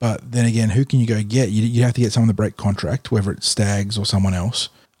position. But then again, who can you go get? You have to get someone to break contract, whether it's Staggs or someone else.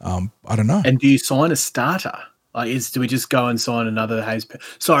 I don't know. And do you sign a starter? Do we just go and sign another Hayes?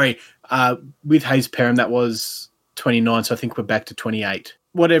 Sorry, with Hayes Perham, that was 29, so I think we're back to 28.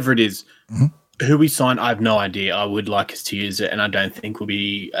 Whatever it is. Mm-hmm. Who we sign, I have no idea. I would like us to use it, and I don't think we'll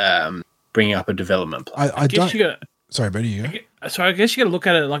be bringing up a development plan. Sorry, Brady, you go. So I guess you got to look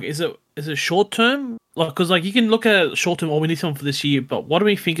at it like, is it short term? Like, because like you can look at it short term, we need someone for this year. But what do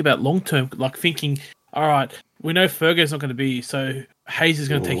we think about long term? Like thinking, all right, we know Fergo's not going to be, so Hayes is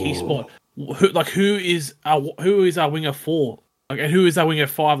going to take his spot. Who is our winger 4? Like, and who is our winger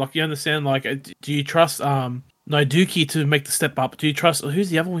 5? Like, you understand? Like, do you trust Naiduki to make the step up? Do you trust who's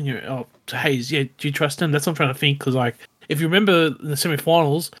the other winger? Oh, Hayes. Yeah, do you trust him? That's what I'm trying to think. Because like, if you remember in the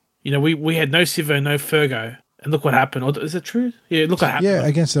semi-finals, we had no Sivo, no Fergo. And look what happened. Or is it true? Yeah, look what happened. Yeah,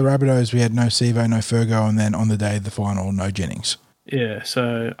 against the Rabbitohs, we had no Sevo, no Fergo, and then on the day of the final, no Jennings. Yeah,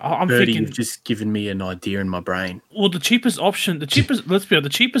 so I'm Birdie, thinking. you've just given me an idea in my brain. Well, the cheapest option, let's be honest, the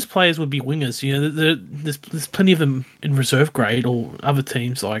cheapest players would be wingers. You know, there's plenty of them in reserve grade or other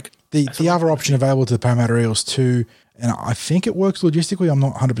teams like. The other option available to the Parramatta Eels too, and I think it works logistically, I'm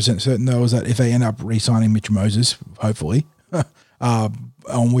not 100% certain though, is that if they end up re-signing Mitch Moses, hopefully,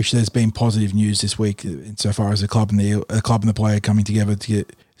 on which there's been positive news this week insofar as the club and the player coming together to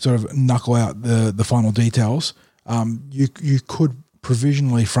get, sort of knuckle out the final details, you could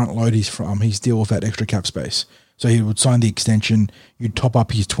provisionally front load his deal with that extra cap space. So he would sign the extension, you'd top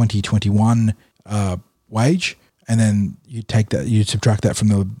up his 2021 wage, and then you'd subtract that from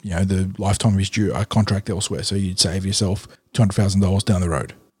the lifetime of his contract elsewhere. So you'd save yourself $200,000 down the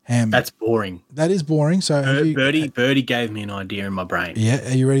road. That's boring. That is boring. So Birdie gave me an idea in my brain. Yeah,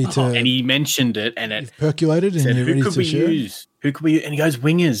 are you ready to? And he mentioned it, and it percolated, and said, you're ready who could to we share? use? Who could we? And he goes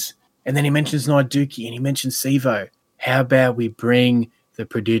wingers, and then he mentions Naiduki, and he mentions Sevo. How about we bring the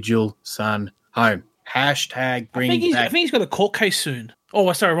prodigal son home? Hashtag bring back. I think he's got a court case soon.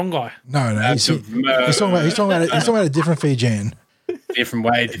 Oh, sorry, wrong guy. No, he's talking about a different Fijian. Different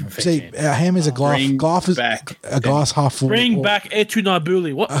way, different See, Ham is a glass half full. Bring back Etu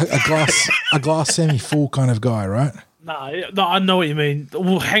Nabuli. What? A glass semi full kind of guy, right? No, I know what you mean.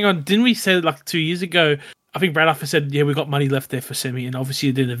 Well, hang on. Didn't we say like 2 years ago? I think Brad Arthur said, "Yeah, we got money left there for semi," and obviously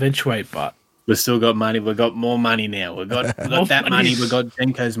it didn't eventuate. But we've still got money. We've got more money now. We've got that money. We've got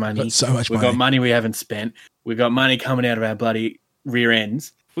Denko's money. Got so much We've got money we haven't spent. We've got money coming out of our bloody rear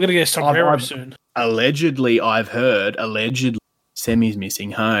ends. We're gonna get a sombrero soon. Allegedly, I've heard. Semi's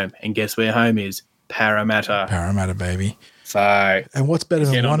missing home, and guess where home is? Parramatta. Parramatta, baby. So, and what's better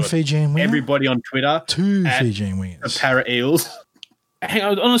than one Fijian winger? Everybody on Twitter, two Fijian wingers. The Para Eels.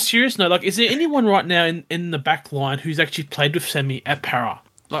 Hang on a serious note, like, is there anyone right now in the back line who's actually played with Semi at Para?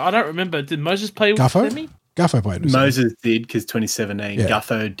 Like, I don't remember. Did Moses play with Semi? Guffo played with Moses did because 2017. Yeah.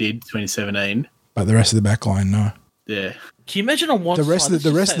 Guffo did 2017. But the rest of the back line, no. Yeah. Can you imagine on one the rest side? Of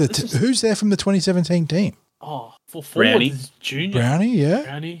the who's there from the 2017 team? Oh, for forward, Junior. Brownie, yeah.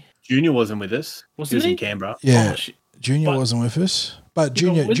 Brownie. Junior wasn't with us. He was in Canberra. Yeah, Junior wasn't with us. But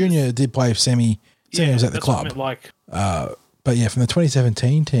Junior did play with Semi. Semi was at the club. But yeah, from the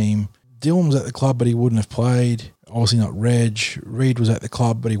 2017 team, Dillon was at the club, but he wouldn't have played. Obviously not Reg. Reed was at the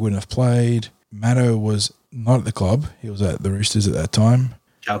club, but he wouldn't have played. Matto was not at the club. He was at the Roosters at that time.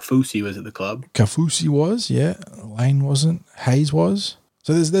 Kaufusi was at the club. Kaufusi was, yeah. Lane wasn't. Hayes was.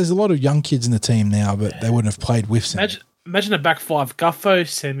 So there's a lot of young kids in the team now, but they wouldn't have played with Semi. Imagine a back five. Guffo,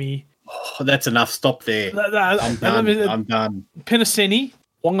 Semi. Oh, that's enough. Stop there. I'm done. Penaseni,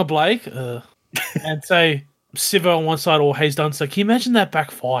 Wonga Blake, and say Sivo on one side or Hayes Dunster. Can you imagine that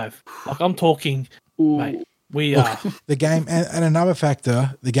back five? Like, I'm talking, mate. We are. The game, and another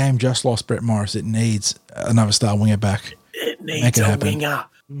factor, the game just lost Brett Morris. It needs another star winger back. It needs a winger.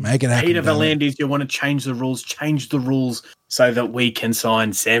 Make it happen. Peter V'landys, you want to change the rules so that we can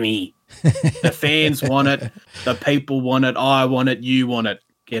sign Semi. The fans want it. The people want it. I want it. You want it.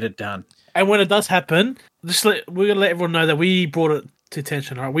 Get it done. And when it does happen, we're going to let everyone know that we brought it to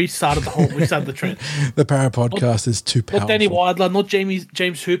attention. All right, we started the trend. The Para podcast is too powerful. Not Danny Widler, not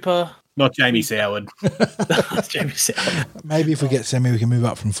James Hooper. Not Jamie Soward. Jamie Soward. Maybe if we get Semi, we can move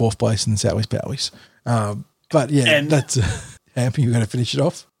up from fourth place in the South West Powies. But yeah, that's Ham. You going to finish it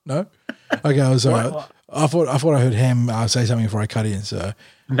off? No. Okay, I was all right. I thought I heard Ham say something before I cut in. So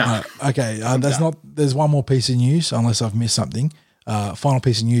no. Okay, there's one more piece of news, unless I've missed something. Final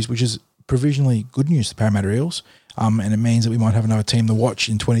piece of news, which is provisionally good news to Parramatta Eels, and it means that we might have another team to watch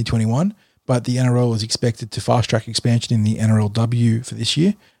in 2021. But the NRL is expected to fast-track expansion in the NRLW for this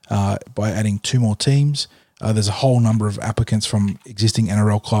year by adding 2 more teams. There's a whole number of applicants from existing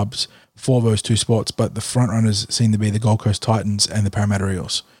NRL clubs for those 2 spots, but the front runners seem to be the Gold Coast Titans and the Parramatta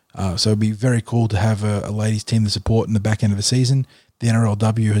Eels. So it'd be very cool to have a ladies team to support in the back end of the season. The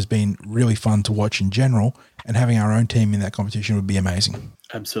NRLW has been really fun to watch in general, and having our own team in that competition would be amazing.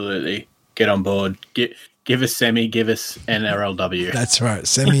 Absolutely. Get on board. Give us Semi, give us NRLW. That's right.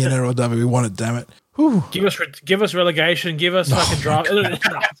 Semi and NRLW. We want it, damn it. Whew. Give us relegation. Give us fucking draft.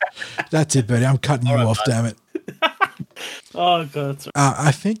 That's it, buddy. I'm cutting you off, damn it. Oh, God.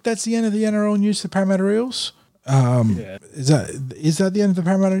 I think that's the end of the NRL news for Parramatta Eels. Is that the end of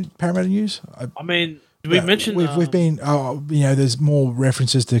the Parramatta news? I mean, we mentioned we've been there's more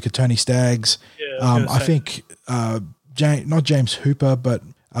references to Katoni Staggs. I think not James Hooper, but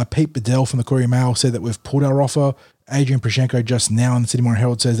Pete Bedell from the Courier Mail said that we've pulled our offer. Adrian Prashenko just now in the Sydney Morning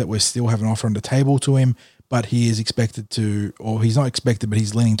Herald says that we still have an offer on the table to him, but he is expected to, or he's not expected, but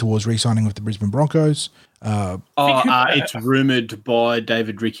he's leaning towards re-signing with the Brisbane Broncos. It's rumoured by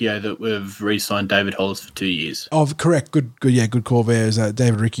David Riccio that we've re-signed David Hollis for 2 years. Oh, correct. Good. Yeah, good call there. Is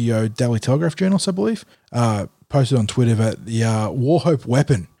David Riccio, Daily Telegraph journalist, I believe, posted on Twitter that the Warhope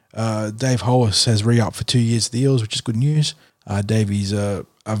weapon, Dave Hollis, has re-upped for 2 years at the Eels, which is good news. Davey's a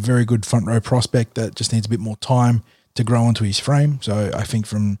very good front row prospect that just needs a bit more time to grow into his frame. So I think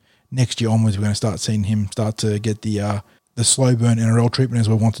from next year onwards, we're going to start seeing him start to get the slow burn NRL treatment as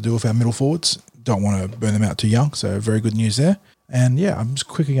we want to do with our middle forwards. Don't want to burn them out too young, so very good news there. And yeah, I'm just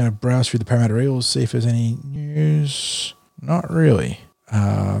quickly going to browse through the Parramatta Eels, see if there's any news. Not really.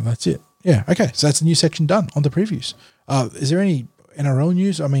 That's it. Yeah, okay, so that's the news section done. On to previews. Is there any NRL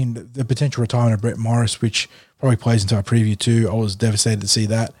news? I mean, the potential retirement of Brett Morris, which probably plays into our preview too. I was devastated to see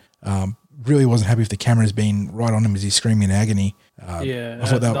that. Really wasn't happy with the cameras being right on him as he's screaming in agony. I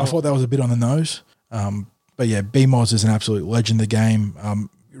thought that was a bit on the nose. But yeah, B-Moz is an absolute legend of the game.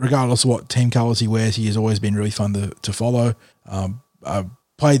 Regardless of what team colours he wears, he has always been really fun to follow.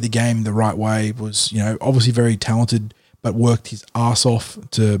 Played the game the right way, was, obviously very talented, but worked his arse off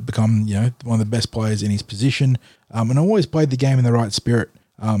to become, one of the best players in his position. And always played the game in the right spirit.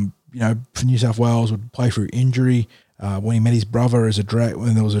 For New South Wales, would play through injury. When he met his brother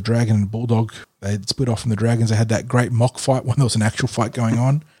when there was a Dragon and Bulldog, they split off from the Dragons. They had that great mock fight when there was an actual fight going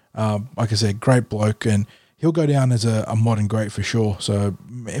on. Like I said, great bloke, and he'll go down as a modern great for sure. So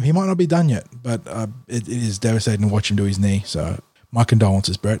he might not be done yet, but it is devastating to watch him do his knee. So my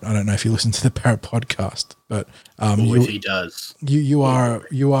condolences, Brett. I don't know if you listen to the Parrot podcast, but if he does, you are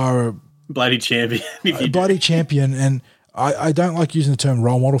a bloody champion. Bloody champion, and I don't like using the term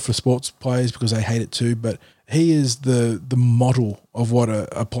role model for sports players because I hate it too, but he is the model of what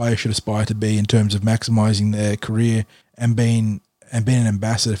a player should aspire to be in terms of maximising their career and being an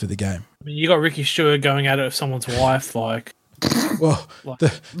ambassador for the game. I mean, you got Ricky Stewart going at it with someone's wife, like. Well,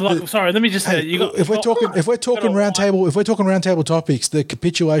 sorry. Let me just say, if we're talking roundtable topics, the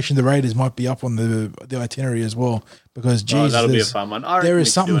capitulation of the Raiders might be up on the itinerary as well, because that'll be a fun one. There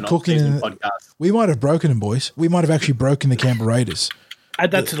is something cooking in podcast. We might have broken them, boys. We might have actually broken the Canberra Raiders.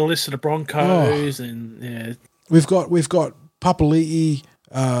 Add that to the list of the Broncos, and yeah, we've got Papali'i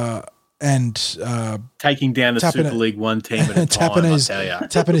and taking down the Super League One team at a time.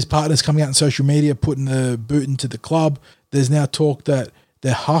 Tapping his partners coming out on social media, putting the boot into the club. There's now talk that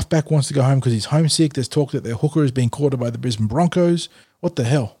their halfback wants to go home because he's homesick. There's talk that their hooker is being courted by the Brisbane Broncos. What the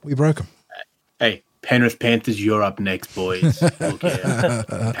hell? We broke them. Hey, Penrith Panthers, you're up next, boys. Look here.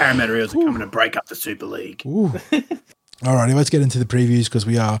 Parramatta Eels are coming to break up the Super League. All righty, let's get into the previews because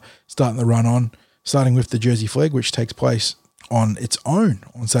we are starting the run on, starting with the Jersey Flag, which takes place on its own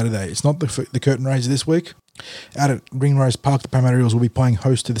on Saturday. It's not the curtain raiser this week. Out at Ringrose Park, the Parramatta Eels will be playing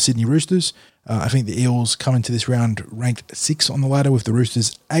host to the Sydney Roosters. I think the Eels come into this round ranked 6 on the ladder with the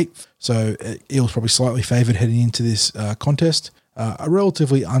Roosters 8th. So Eels probably slightly favoured heading into this contest. A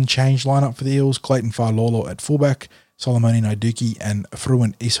relatively unchanged lineup for the Eels. Clayton Fa'alolo at fullback, Solomoni Naiduki and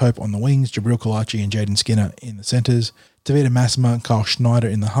Fruin Easthope on the wings, Jabril Kalachi and Jaden Skinner in the centres, Tavita Massima and Carl Schneider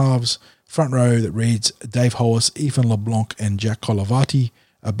in the halves, front row that reads Dave Hollis, Ethan LeBlanc and Jack Colavati.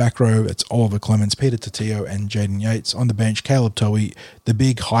 A back row, it's Oliver Clemens, Peter Tatio and Jaden Yates. On the bench, Caleb Towie, the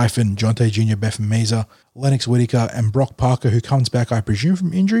big hyphen, Jonte Jr., Bethan Meza, Lennox Whitaker and Brock Parker, who comes back, I presume,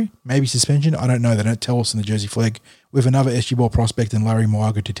 from injury, maybe suspension. I don't know. They don't tell us in the Jersey Flag, with another SG Ball prospect and Larry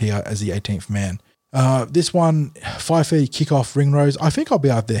Moaga Tatia as the 18th man. This one, 5:30 kickoff, Ringrose. I think I'll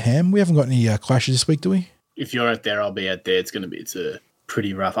be out there, Ham. We haven't got any clashes this week, do we? If you're out there, I'll be out there. It's a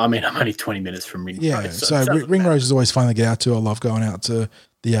pretty rough. I mean, I'm only 20 minutes from Ringrose. Yeah, so Ringrose is always fun to get out to. I love going out to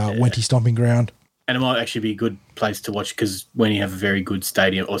the Wenty stomping ground. And it might actually be a good place to watch because when you have a very good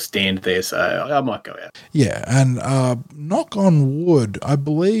stadium or stand there, so I might go out. Yeah, and knock on wood, I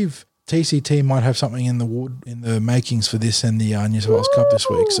believe TCT might have something in the makings for this and the New South Wales Cup this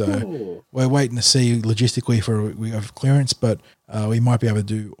week. So we're waiting to see logistically we have clearance, but we might be able to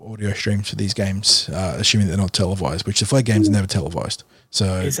do audio streams for these games, assuming they're not televised, which the flag games are never televised. So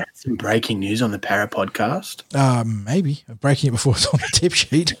is that some breaking news on the Para podcast? Maybe breaking it before it's on the tip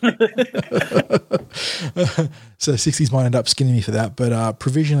sheet. So 60s might end up skinning me for that, but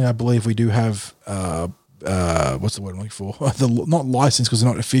provisionally, I believe we do have what's the word I'm looking for? Not license because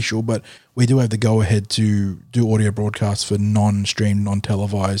they're not official, but we do have the go ahead to do audio broadcasts for non-streamed,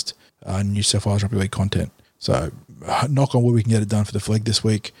 non-televised New South Wales Rugby League content. So knock on wood, we can get it done for the flag this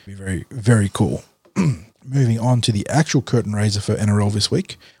week. It'll be very, very cool. Moving on to the actual curtain raiser for NRL this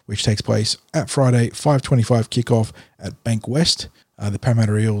week, which takes place at Friday, 5:25 kickoff at Bank West. The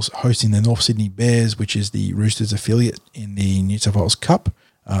Parramatta Eels hosting the North Sydney Bears, which is the Roosters affiliate in the New South Wales Cup.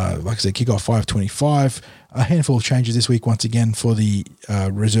 Like I said, kickoff 5:25. A handful of changes this week once again for the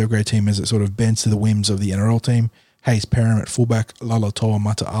reserve grade team as it sort of bends to the whims of the NRL team. Hayes Perham at fullback, Lala Toa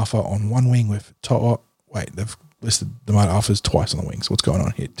Mata'afa on one wing with Toa. Wait, they've listed the Mata'afas twice on the wings. What's going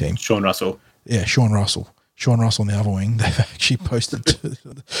on here, team? Sean Russell. Yeah, Sean Russell on the other wing. They've actually posted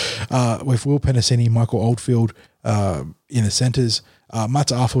with Will Penasini, Michael Oldfield in the centres.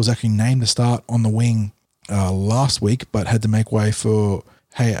 Mata'afa was actually named to start on the wing last week, but had to make way for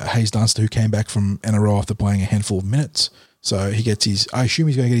Hayes Dunster, who came back from NRL after playing a handful of minutes. So he gets I assume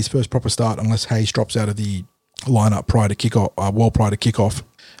he's going to get his first proper start unless Hayes drops out of the lineup prior to kickoff.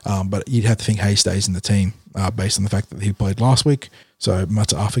 But you'd have to think Hayes stays in the team based on the fact that he played last week. So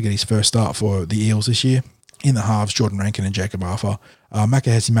Mata'afa get his first start for the Eels this year. In the halves, Jordan Rankin and Jacob Arthur.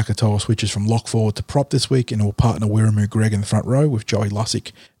 Makahesi Makatoa switches from lock forward to prop this week and will partner Wiramu Greg in the front row with Joey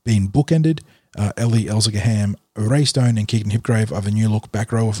Lussick being bookended. Ellie Elzegaham, Ray Stone and Keegan Hipgrave are the new look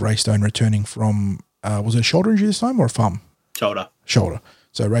back row with Ray Stone returning from, was it a shoulder injury this time or a thumb? Shoulder.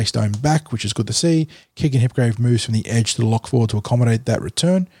 So Ray Stone back, which is good to see. Keegan Hipgrave moves from the edge to the lock forward to accommodate that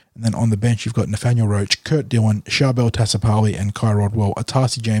return. And then on the bench, you've got Nathaniel Roach, Kurt Dillon, Charbel Tassapali, and Kai Rodwell.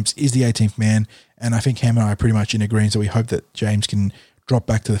 Atasi James is the 18th man. And I think Ham and I are pretty much in agreement. So we hope that James can drop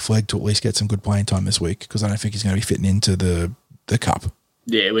back to the flag to at least get some good playing time this week, because I don't think he's going to be fitting into the cup.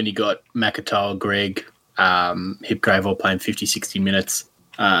 Yeah, when you got Makatoa, Greg, Hipgrave all playing 50, 60 minutes,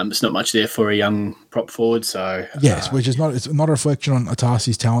 it's not much there for a young prop forward. So yes, which is it's not a reflection on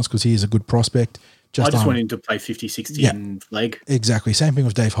Atasi's talents, because he is a good prospect. I just want him to play 50, 60 in leg. Exactly. Same thing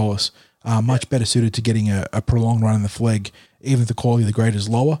with Dave Hollis. Much better suited to getting a prolonged run in the flag, even if the quality of the grade is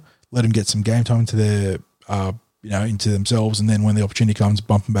lower. Let them get some game time into their, into themselves, and then when the opportunity comes,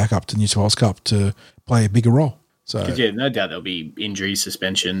 bump them back up to New South Wales Cup to play a bigger role. So no doubt there'll be injuries,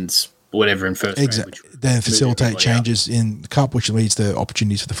 suspensions, whatever in first grade. Then facilitate changes in the Cup, which leads to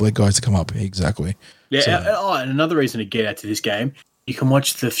opportunities for the flag guys to come up. Exactly. Yeah. And another reason to get out to this game, you can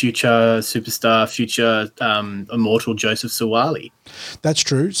watch the future superstar, immortal Joseph Suwali. That's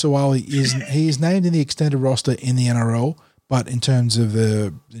true. Suwali is named in the extended roster in the NRL, but in terms of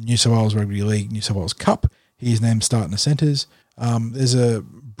the New South Wales Rugby League, New South Wales Cup, he is named starting the centres. There's a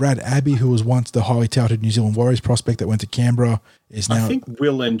Brad Abbey, who was once the highly touted New Zealand Warriors prospect that went to Canberra, is now. I think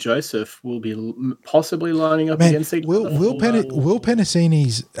Will and Joseph will be possibly lining up against each other. Will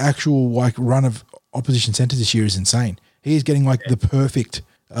Penasini's actual run of opposition centres this year is insane. He is getting the perfect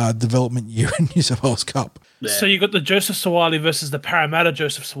development year in New South Wales Cup. Yeah. So you got the Joseph Suwali versus the Parramatta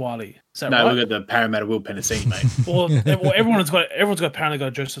Joseph Suwali. Is that right? No, we got the Parramatta Will Penasini, mate. well, everyone's apparently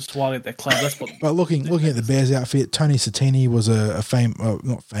got Joseph Suwali at their club. But looking at the Bears outfit, Tony Satini was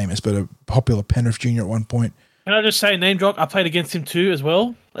not famous, but a popular Penrith junior at one point. Can I just say, name drop? I played against him too as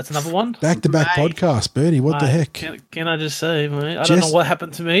well. That's another one. Back-to-back podcast, Birdie. What the heck? Can I just say, mate? I don't know what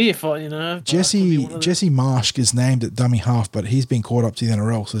happened to me. Jesse Marsh is named at dummy half, but he's been caught up to the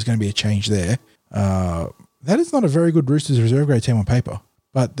NRL, so there's going to be a change there. That is not a very good Roosters reserve grade team on paper,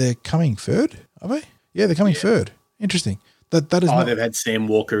 but they're coming third, are they? Yeah, they're coming third. Interesting. That is. They've had Sam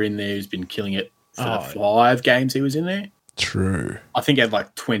Walker in there, who's been killing it for the 5 games he was in there. True. I think he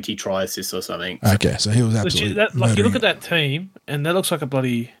had 20 try assists or something. Okay, so he was absolutely you look at that team, and that looks like a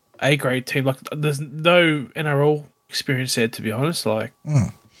bloody A-grade team. There's no NRL experience there, to be honest. But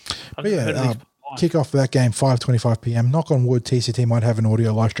yeah, kick off for that game, 5:25 p.m. Knock on wood, TCT might have an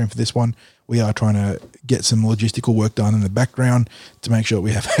audio live stream for this one. We are trying to get some logistical work done in the background to make sure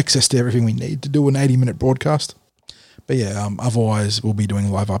we have access to everything we need to do an 80-minute broadcast. But yeah, otherwise we'll be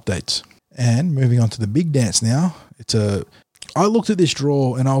doing live updates. And moving on to the big dance now. I looked at this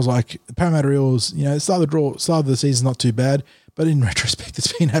draw and I was like, the Parramatta Eels, the start of the season not too bad, but in retrospect,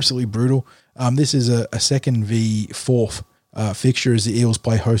 it's been absolutely brutal. This is a second v fourth fixture as the Eels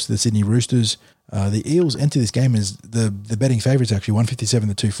play host to the Sydney Roosters. The Eels enter this game as the betting favourites, actually 157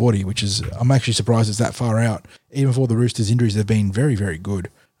 to 240, which is, I'm actually surprised it's that far out. Even for the Roosters' injuries, they've been very, very good.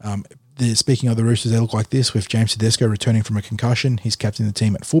 Speaking of the Roosters, they look like this with James Tedesco returning from a concussion. He's captain the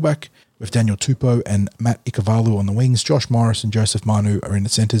team at fullback with Daniel Tupou and Matt Ikavalu on the wings. Josh Morris and Joseph Manu are in the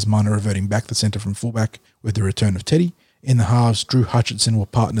centres. Manu reverting back to centre from fullback with the return of Teddy. In the halves, Drew Hutchinson will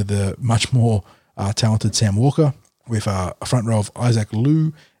partner the much more talented Sam Walker with a front row of Isaac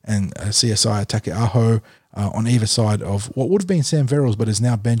Liu and CSI Takeaho on either side of what would have been Sam Verrills but is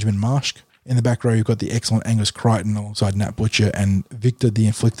now Benjamin Marsh. In the back row, you've got the excellent Angus Crichton alongside Nat Butcher and Victor the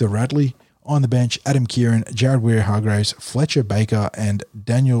Inflictor Radley. On the bench, Adam Kieran, Jared Weir-Hargraves, Fletcher Baker, and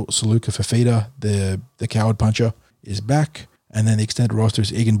Daniel Saluka Fafita, the coward puncher, is back. And then the extended roster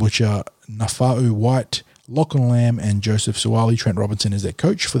is Egan Butcher, Nafa'u White, Lachlan Lamb, and Joseph Suwali. Trent Robinson is their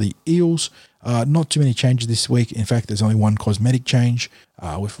coach for the Eels. Not too many changes this week. In fact, there's only one cosmetic change,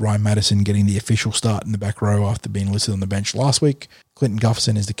 with Ryan Madison getting the official start in the back row after being listed on the bench last week. Clinton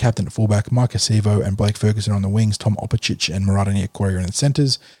Gufferson is the captain at fullback. Mike Acevo and Blake Ferguson on the wings. Tom Opicic and Murata Niakori in the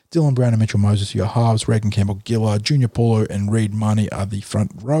centres. Dylan Brown and Mitchell Moses are your halves. Reagan Campbell-Gillard, Junior Paulo and Reid Marnie are the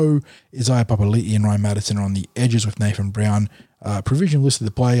front row. Isaiah Papali'i and Ryan Madison are on the edges with Nathan Brown provision listed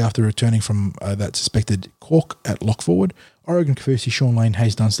to play after returning from that suspected cork at lock forward. Oregon Kafusi, Sean Lane,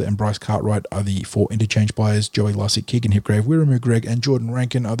 Hayes Dunster and Bryce Cartwright are the 4 interchange players. Joey Lussick, Keegan Hipgrave, Wiramu Greg and Jordan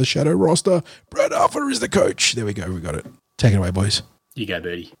Rankin are the shadow roster. Brad Arthur is the coach. There we go. We got it. Take it away, boys. You go,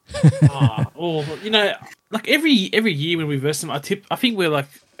 Birdie. Like every year when we verse them, I think we're like,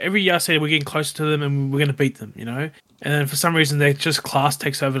 every year I say we're getting closer to them and we're going to beat them, And then for some reason, class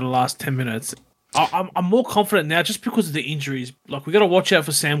takes over the last 10 minutes. I'm more confident now just because of the injuries. Like, we got to watch out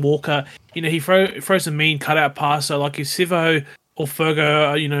for Sam Walker. He throws a mean cutout pass. So, like, if Sivo or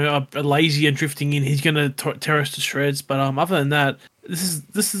Fergo, are lazy and drifting in, he's going to tear us to shreds. But other than that,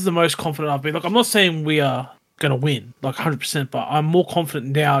 this is the most confident I've been. Like, I'm not saying we are going to win, like 100%, but I'm more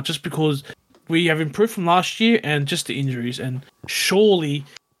confident now just because we have improved from last year and just the injuries. And surely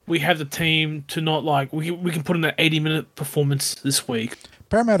we have the team to not, like, we can put in an 80-minute performance this week.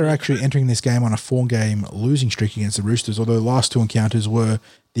 Parramatta are actually entering this game on a 4-game losing streak against the Roosters, although the last 2 encounters were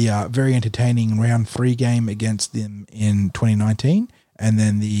the very entertaining round 3 game against them in 2019, and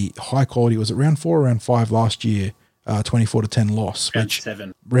then the high quality, was it round 4 or round 5 last year, 24-10 loss.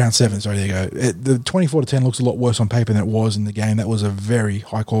 Round 7, sorry, there you go. The 24-10 looks a lot worse on paper than it was in the game. That was a very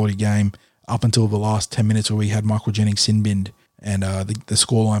high quality game up until the last 10 minutes where we had Michael Jennings sin-binned and the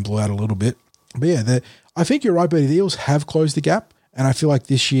scoreline blew out a little bit. But yeah, I think you're right, but the Eels have closed the gap. And I feel like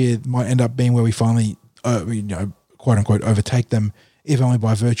this year might end up being where we finally, quote unquote, overtake them, if only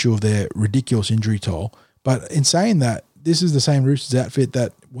by virtue of their ridiculous injury toll. But in saying that, this is the same Roosters outfit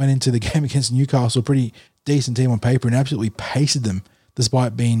that went into the game against Newcastle, pretty decent team on paper, and absolutely pasted them,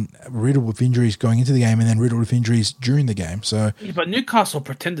 despite being riddled with injuries going into the game and then riddled with injuries during the game. So, yeah, but Newcastle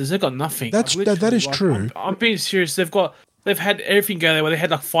pretenders, they've got nothing. That is true. I'm being serious. They've had everything go there where they had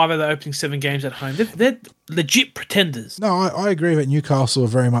like 5 of the opening 7 games at home. They're legit pretenders. No, I agree that Newcastle are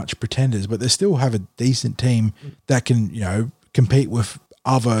very much pretenders, but they still have a decent team that can, compete with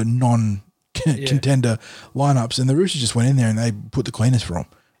other non-contender lineups. And the Roosters just went in there and they put the cleaners for them.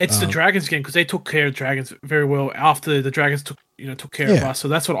 It's the Dragons game because they took care of Dragons very well after the Dragons took care of us. So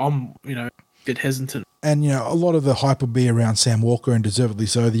that's what I'm, a bit hesitant. And, a lot of the hype will be around Sam Walker, and deservedly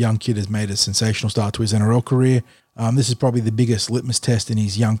so. The young kid has made a sensational start to his NRL career. This is probably the biggest litmus test in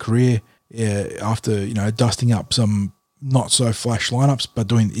his young career after, dusting up some not-so-flash lineups, but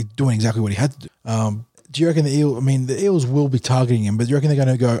doing exactly what he had to do. Do you reckon the Eels will be targeting him, but do you reckon they're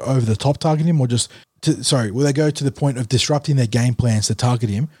going to go over the top targeting him, or will they go to the point of disrupting their game plans to target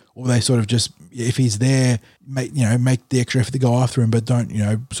him, or will they sort of just, if he's there, make the extra effort to go after him, but don't,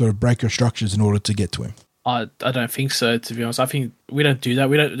 sort of break your structures in order to get to him? I don't think so, to be honest. I think we don't do that.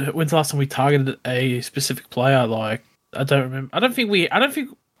 When's the last time we targeted a specific player? Like, I don't remember. I don't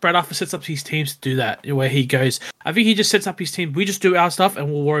think Brad Arthur sets up his teams to do that, where he goes. I think he just sets up his team. We just do our stuff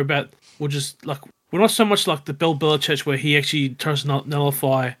and we're not so much like the Bill Belichick where he actually tries to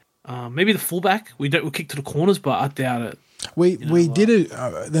nullify maybe the fullback. We'll kick to the corners, but I doubt it. We did it.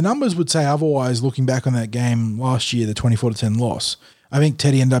 The numbers would say otherwise. Looking back on that game last year, the 24-10 loss, I think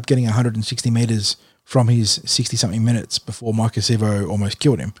Teddy ended up getting 160 meters from his 60-something minutes before Mike Acevo almost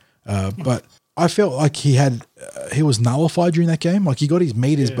killed him. But I felt like he was nullified during that game. Like, he got his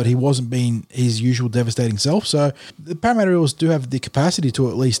meters, but he wasn't being his usual devastating self. So the Parramatta Eels do have the capacity to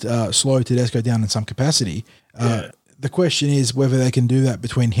at least slow Tedesco down in some capacity. The question is whether they can do that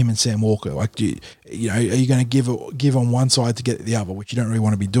between him and Sam Walker. Like, are you going to give on one side to get the other, which you don't really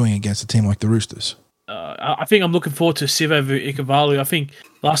want to be doing against a team like the Roosters? I think I'm looking forward to Sivo over Ikuvalu. I think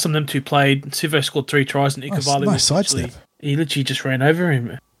last time them two played, Sivo scored 3 tries and Ikuvalu nice sidestep. He literally just ran over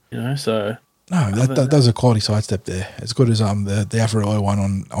him. So no, that was a quality sidestep there. As good as the Afarello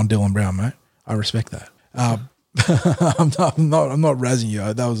one on Dylan Brown, mate. I respect that. I'm not razzing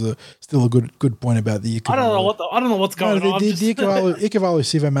you. That was still a good point about the Ikuvalu. I don't know what's going on. The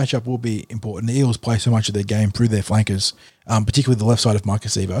Ikuvalu-Sivo matchup will be important. The Eels play so much of their game through their flankers, particularly the left side of Mike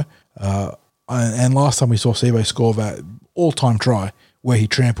Acevo. And last time we saw Sivo score that all-time try where he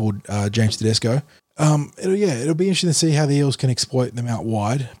trampled James Tedesco. It'll be interesting to see how the Eels can exploit them out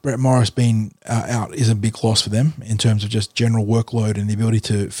wide. Brett Morris being out is a big loss for them in terms of just general workload and the ability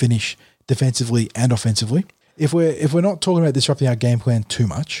to finish defensively and offensively. If we're not talking about disrupting our game plan too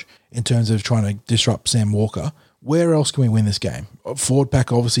much in terms of trying to disrupt Sam Walker, where else can we win this game? Forward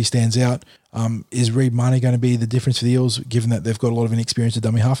pack obviously stands out. Is Reid Marnie going to be the difference for the Eels, given that they've got a lot of inexperience at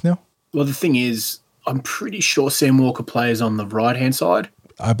dummy half now? Well, the thing is, I'm pretty sure Sam Walker plays on the right-hand side.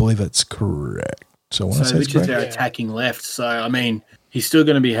 I believe that's correct. So I want to say it's which is correct. their attacking left. So, I mean, he's still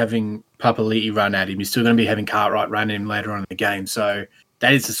going to be having Papali'i run at him. He's still going to be having Cartwright run at him later on in the game. So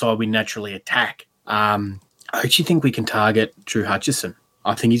that is the side we naturally attack. I actually think we can target Drew Hutchison.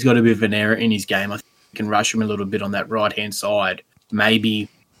 I think he's got a bit of an error in his game. I think we can rush him a little bit on that right-hand side. Maybe,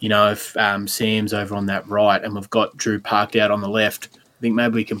 if Sam's over on that right and we've got Drew parked out on the left, I think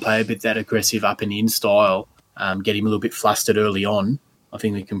maybe we can play a bit that aggressive up and in style, get him a little bit flustered early on. I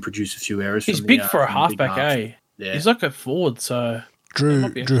think we can produce a few errors. He's big for a halfback, eh? Yeah. He's like a forward, so... Drew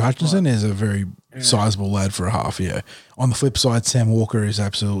Hutchinson is a very sizable lad for a half, yeah. On the flip side, Sam Walker is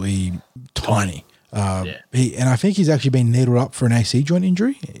absolutely tiny. And I think he's actually been needled up for an AC joint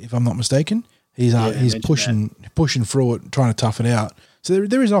injury, if I'm not mistaken. He's pushing through it, trying to tough it out. So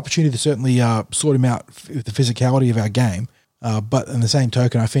there is an opportunity to certainly sort him out with the physicality of our game. But in the same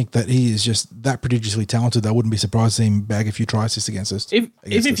token, I think that he is just that prodigiously talented. I wouldn't be surprised to see him bag a few try assists against us. If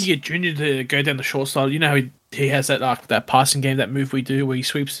you get Junior to go down the short side, you know how he has that passing game, that move we do where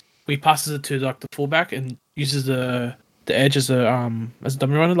he passes it to the fullback and uses the edge as a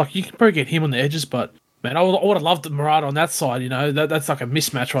dummy runner. Like you can probably get him on the edges, but man, I would have loved Murata on that side. That's like a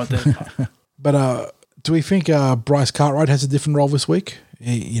mismatch right there. But do we think Bryce Cartwright has a different role this week?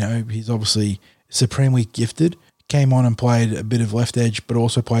 He's obviously supremely gifted. Came on and played a bit of left edge, but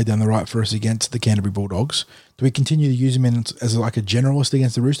also played down the right for us against the Canterbury Bulldogs. Do we continue to use him as like a generalist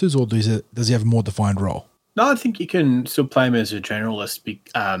against the Roosters, or does he have a more defined role? No, I think you can still play him as a generalist.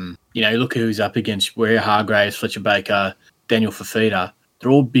 Look who he's up against: Warrior Hargraves, Fletcher Baker, Daniel Fafita. They're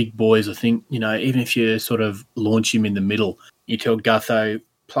all big boys. I think even if you sort of launch him in the middle, you tell Gutho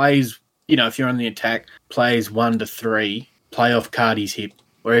plays. If you're on the attack, plays 1 to 3, play off Cardi's hip.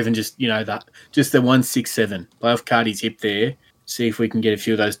 Or even just the 1-6-7. Play off Cardi's hip there. See if we can get a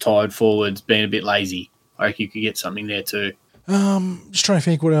few of those tired forwards being a bit lazy. I reckon you could get something there too. Just trying to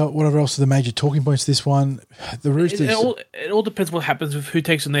think whatever else are the major talking points this one. The Roosters. It all depends what happens with who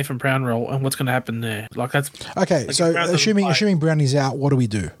takes the Nathan Brown role and what's going to happen there. Like that's okay. Like so assuming Brownie's out, what do we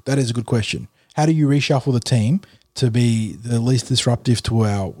do? That is a good question. How do you reshuffle the team to be the least disruptive to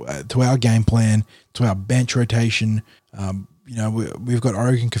our game plan, to our bench rotation? We've got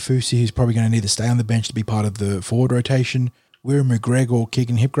Oregon Kafusi, who's probably going to need to stay on the bench to be part of the forward rotation. Weir McGregor or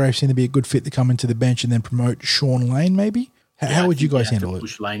Keegan Hipgrave seem to be a good fit to come into the bench and then promote Sean Lane, maybe? How would you guys handle it?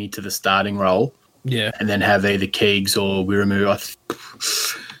 Push Laney to the starting role. Yeah. And then have either Keegs or Wiramu.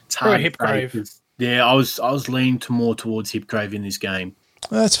 It's hard. Hipgrave. Yeah, I was leaning more towards Hipgrave in this game.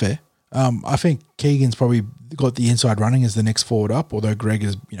 Well, that's fair. I think Keegan's probably got the inside running as the next forward up, although Greg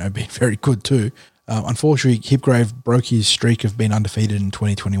has been very good too. Unfortunately, Hipgrave broke his streak of being undefeated in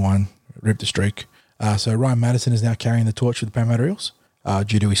 2021, ripped the streak. So Ryan Madison is now carrying the torch for the Parramatta Eels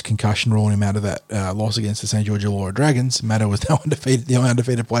due to his concussion ruling him out of that loss against the St. George Illawarra Dragons. Maddo was now undefeated, the only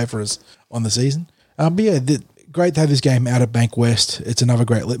undefeated player for us on the season. Great to have this game out at Bank West. It's another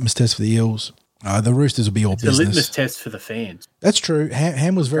great litmus test for the Eels. The Roosters will be all business. It's a litmus test for the fans. That's true.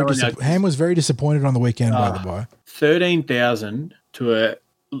 Ham was very disappointed on the weekend, by the by. 13,000 to a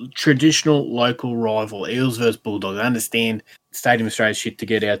traditional local rival, Eels versus Bulldogs. I understand Stadium Australia shit to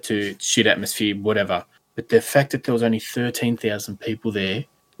get out to shit atmosphere, whatever. But the fact that there was only 13,000 people there,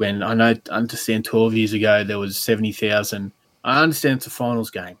 when I understand 12 years ago there was 70,000. I understand it's a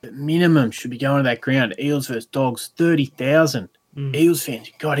finals game, but minimum should be going to that ground. Eels versus Dogs, 30,000. Eels fans,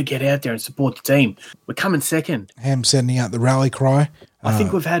 you've got to get out there and support the team. We're coming second. Ham sending out the rally cry. I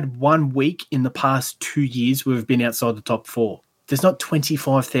think we've had 1 week in the past 2 years where we've been outside the top 4. There's not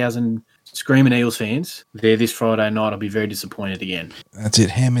 25,000 screaming Eels fans there this Friday night. I'll be very disappointed again. That's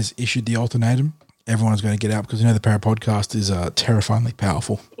it. Ham has issued the ultimatum. Everyone's going to get out because the Para podcast is terrifyingly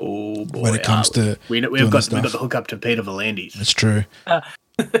powerful. Oh boy! When it comes to we've got the hook-up to Peter V'landys. That's true.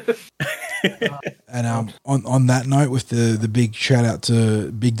 And on that note, with the big shout out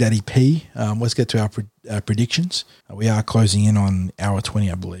to Big Daddy P, let's get to our predictions. We are closing in on hour 20,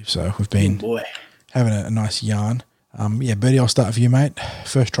 I believe. So we've been having a nice yarn. Bertie, I'll start with you, mate.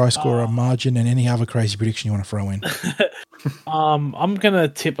 First try scorer, margin, and any other crazy prediction you want to throw in. I'm going to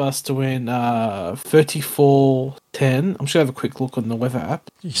tip us to win 34-10. I'm just going to have a quick look on the weather app.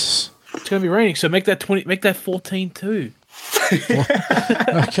 Yes. It's going to be raining, so make that 14-2.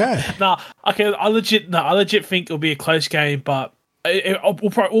 Okay. I legit think it'll be a close game, but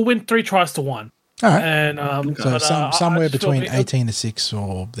we'll win 3 tries to 1. All right. And somewhere between 18-6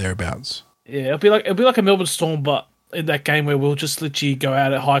 or thereabouts. Yeah, it'll be like a Melbourne Storm, but in that game where we'll just literally go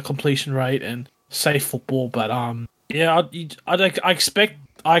out at high completion rate and safe football. But I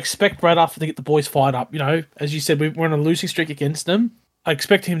expect right after to get the boys fired up. As you said, we're on a losing streak against them. I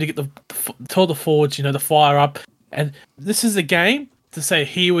expect him to get tell the forwards, to fire up. And this is a game to say,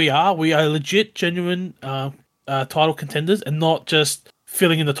 here we are legit, genuine title contenders, and not just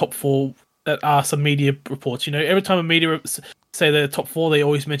filling in the top 4 that are some media reports. Every time a media say they're top 4, they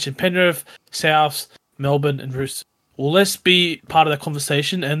always mention Penrith, Souths, Melbourne, and Roosters. Well, let's be part of that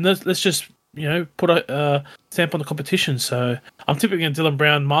conversation, and let's just put a stamp on the competition. So I'm tipping a Dylan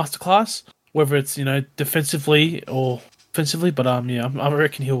Brown masterclass, whether it's defensively or offensively. But I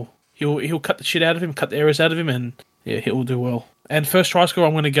reckon he'll cut the shit out of him, cut the errors out of him, and he'll do well. And first try scorer,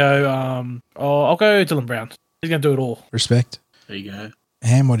 I'm going to go. I'll go Dylan Brown. He's going to do it all. Respect. There you go.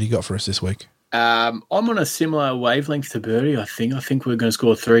 Ham, what do you got for us this week? I'm on a similar wavelength to Birdie. I think we're going to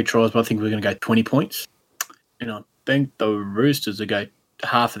score 3 tries, but I think we're going to go 20 points. And I think the Roosters will go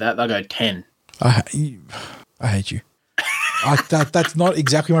half of that. They'll go 10. I hate you. That's not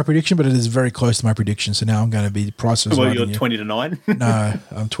exactly my prediction, but it is very close to my prediction. So now I'm going to be priceless. Well, you're 20-9. No,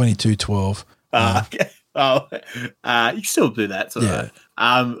 I'm 22-12. You can still do that. So yeah.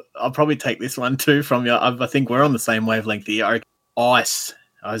 I'll probably take this one too from you. I think we're on the same wavelength here. Ice.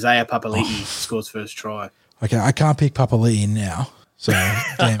 Isaiah Papali'i scores first try. Okay, I can't pick Papali'i now. So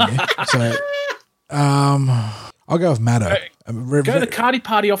damn you. So I'll go with Maddo. Go to Cardi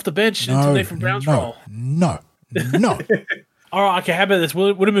Party off the bench until Nathan Brown's role. No. All right, okay, how about this?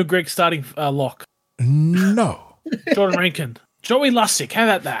 William Greg starting lock. No. Jordan Rankin. Joey Lussick, how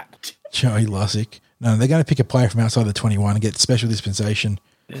about that? Joey Lussick. No, they're going to pick a player from outside the 21 and get special dispensation.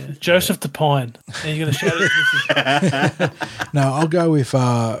 Yeah. Joseph DePine. And you're going to shout it. No, I'll go with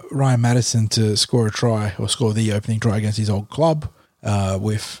Ryan Madison to score a try or score the opening try against his old club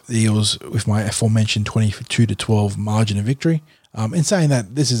with the Eels with my aforementioned 22-12 margin of victory. In saying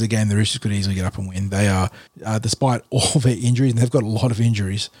that, this is a game the Roosters could easily get up and win. They are, despite all their injuries, and they've got a lot of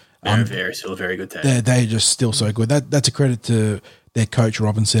injuries. They're still a very good team. They're just still so good. That's a credit to their coach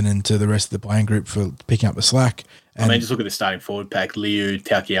Robinson and to the rest of the playing group for picking up the slack. And just look at the starting forward pack: Liu,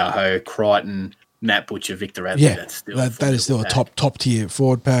 Taukeiaho, Crichton, Nat Butcher, Victor Radley. Yeah, that is still a top tier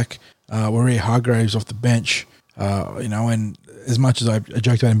forward pack. Warrior Hargraves off the bench. And as much as I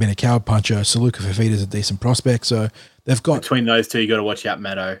joked about him being a coward puncher, Saluka Fafita's a decent prospect. So they've got between those two, you got to watch out,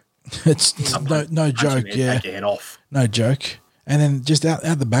 Maddo. It's no joke. Yeah, take your head off. No joke. And then just out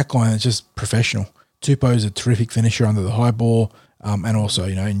the back line, it's just professional. Tupou's a terrific finisher under the high ball. And also,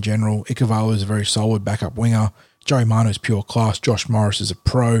 in general, Ikevala is a very solid backup winger. Joey Manu is pure class. Josh Morris is a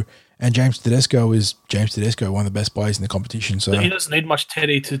pro. And James Tedesco is one of the best players in the competition. So he doesn't need much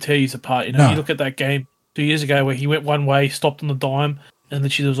Teddy to tear you apart. You look at that game 2 years ago where he went one way, stopped on the dime, and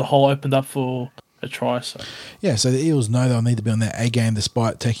literally there was a hole opened up for a try. So the Eels know they'll need to be on their A game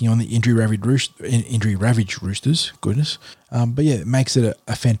despite taking on the injury-ravaged Roosters. Goodness. But yeah, it makes it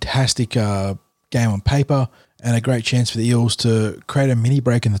a fantastic game on paper and a great chance for the Eels to create a mini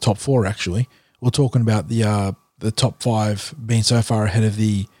break in the top 4, actually. We're talking about the top 5 being so far ahead of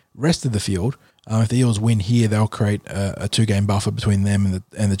the rest of the field. If the Eels win here, they'll create a 2-game buffer between them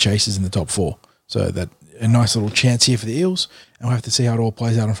and the Chasers in the top 4. So that a nice little chance here for the Eels, and we'll have to see how it all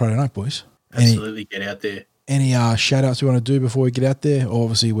plays out on Friday night, boys. Absolutely, get out there. Any shout-outs we want to do before we get out there?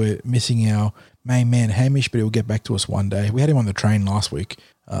 Obviously, we're missing our main man, Hamish, but he'll get back to us one day. We had him on the train last week,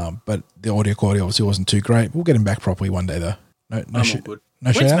 but the audio quality obviously wasn't too great. We'll get him back properly one day, though. No good.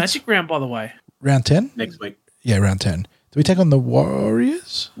 No When's shout-outs? Magic Round, by the way? Round 10? Next week. Yeah, round 10. Do we take on the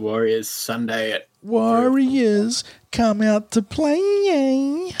Warriors? Warriors Sunday at Warriors come out to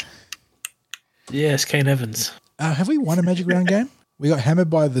play. Yes, Kane Evans. Have we won a Magic Round game? We got hammered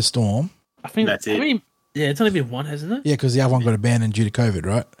by the Storm. I think that's it. Yeah, it's only been one, hasn't it? Yeah, because the other one got abandoned due to COVID,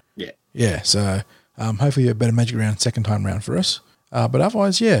 right? Yeah. Yeah, so hopefully a better Magic Round second time round for us. But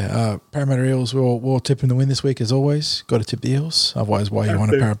otherwise, Parramatta Eels, we'll tip them to win this week as always. Got to tip the Eels. Otherwise, why you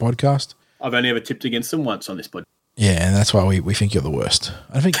want a Parramatta podcast? I've only ever tipped against them once on this podcast. Yeah, and that's why we think you're the worst.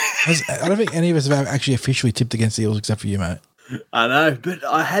 I don't think any of us have actually officially tipped against the Eels except for you, mate. I know, but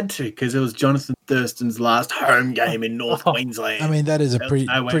I had to because it was Jonathan Thurston's last home game in North Queensland. I mean, that is a pretty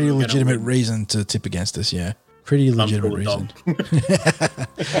legitimate reason to tip against us, yeah. Pretty legitimate reason.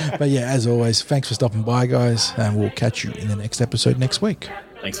 But yeah, as always, thanks for stopping by, guys, and we'll catch you in the next episode next week.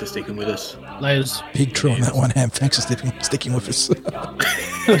 Thanks for sticking with us. Laters. Big true on that one, Ham. Thanks for sticking with us.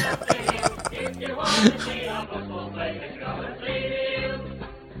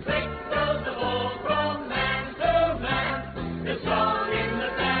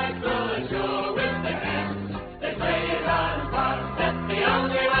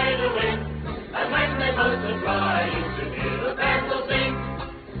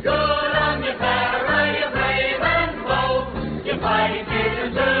 Fighting to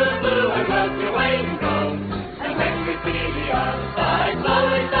blue and work your way and go. And when we feel the other side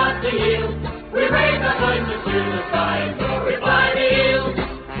time to choose a side.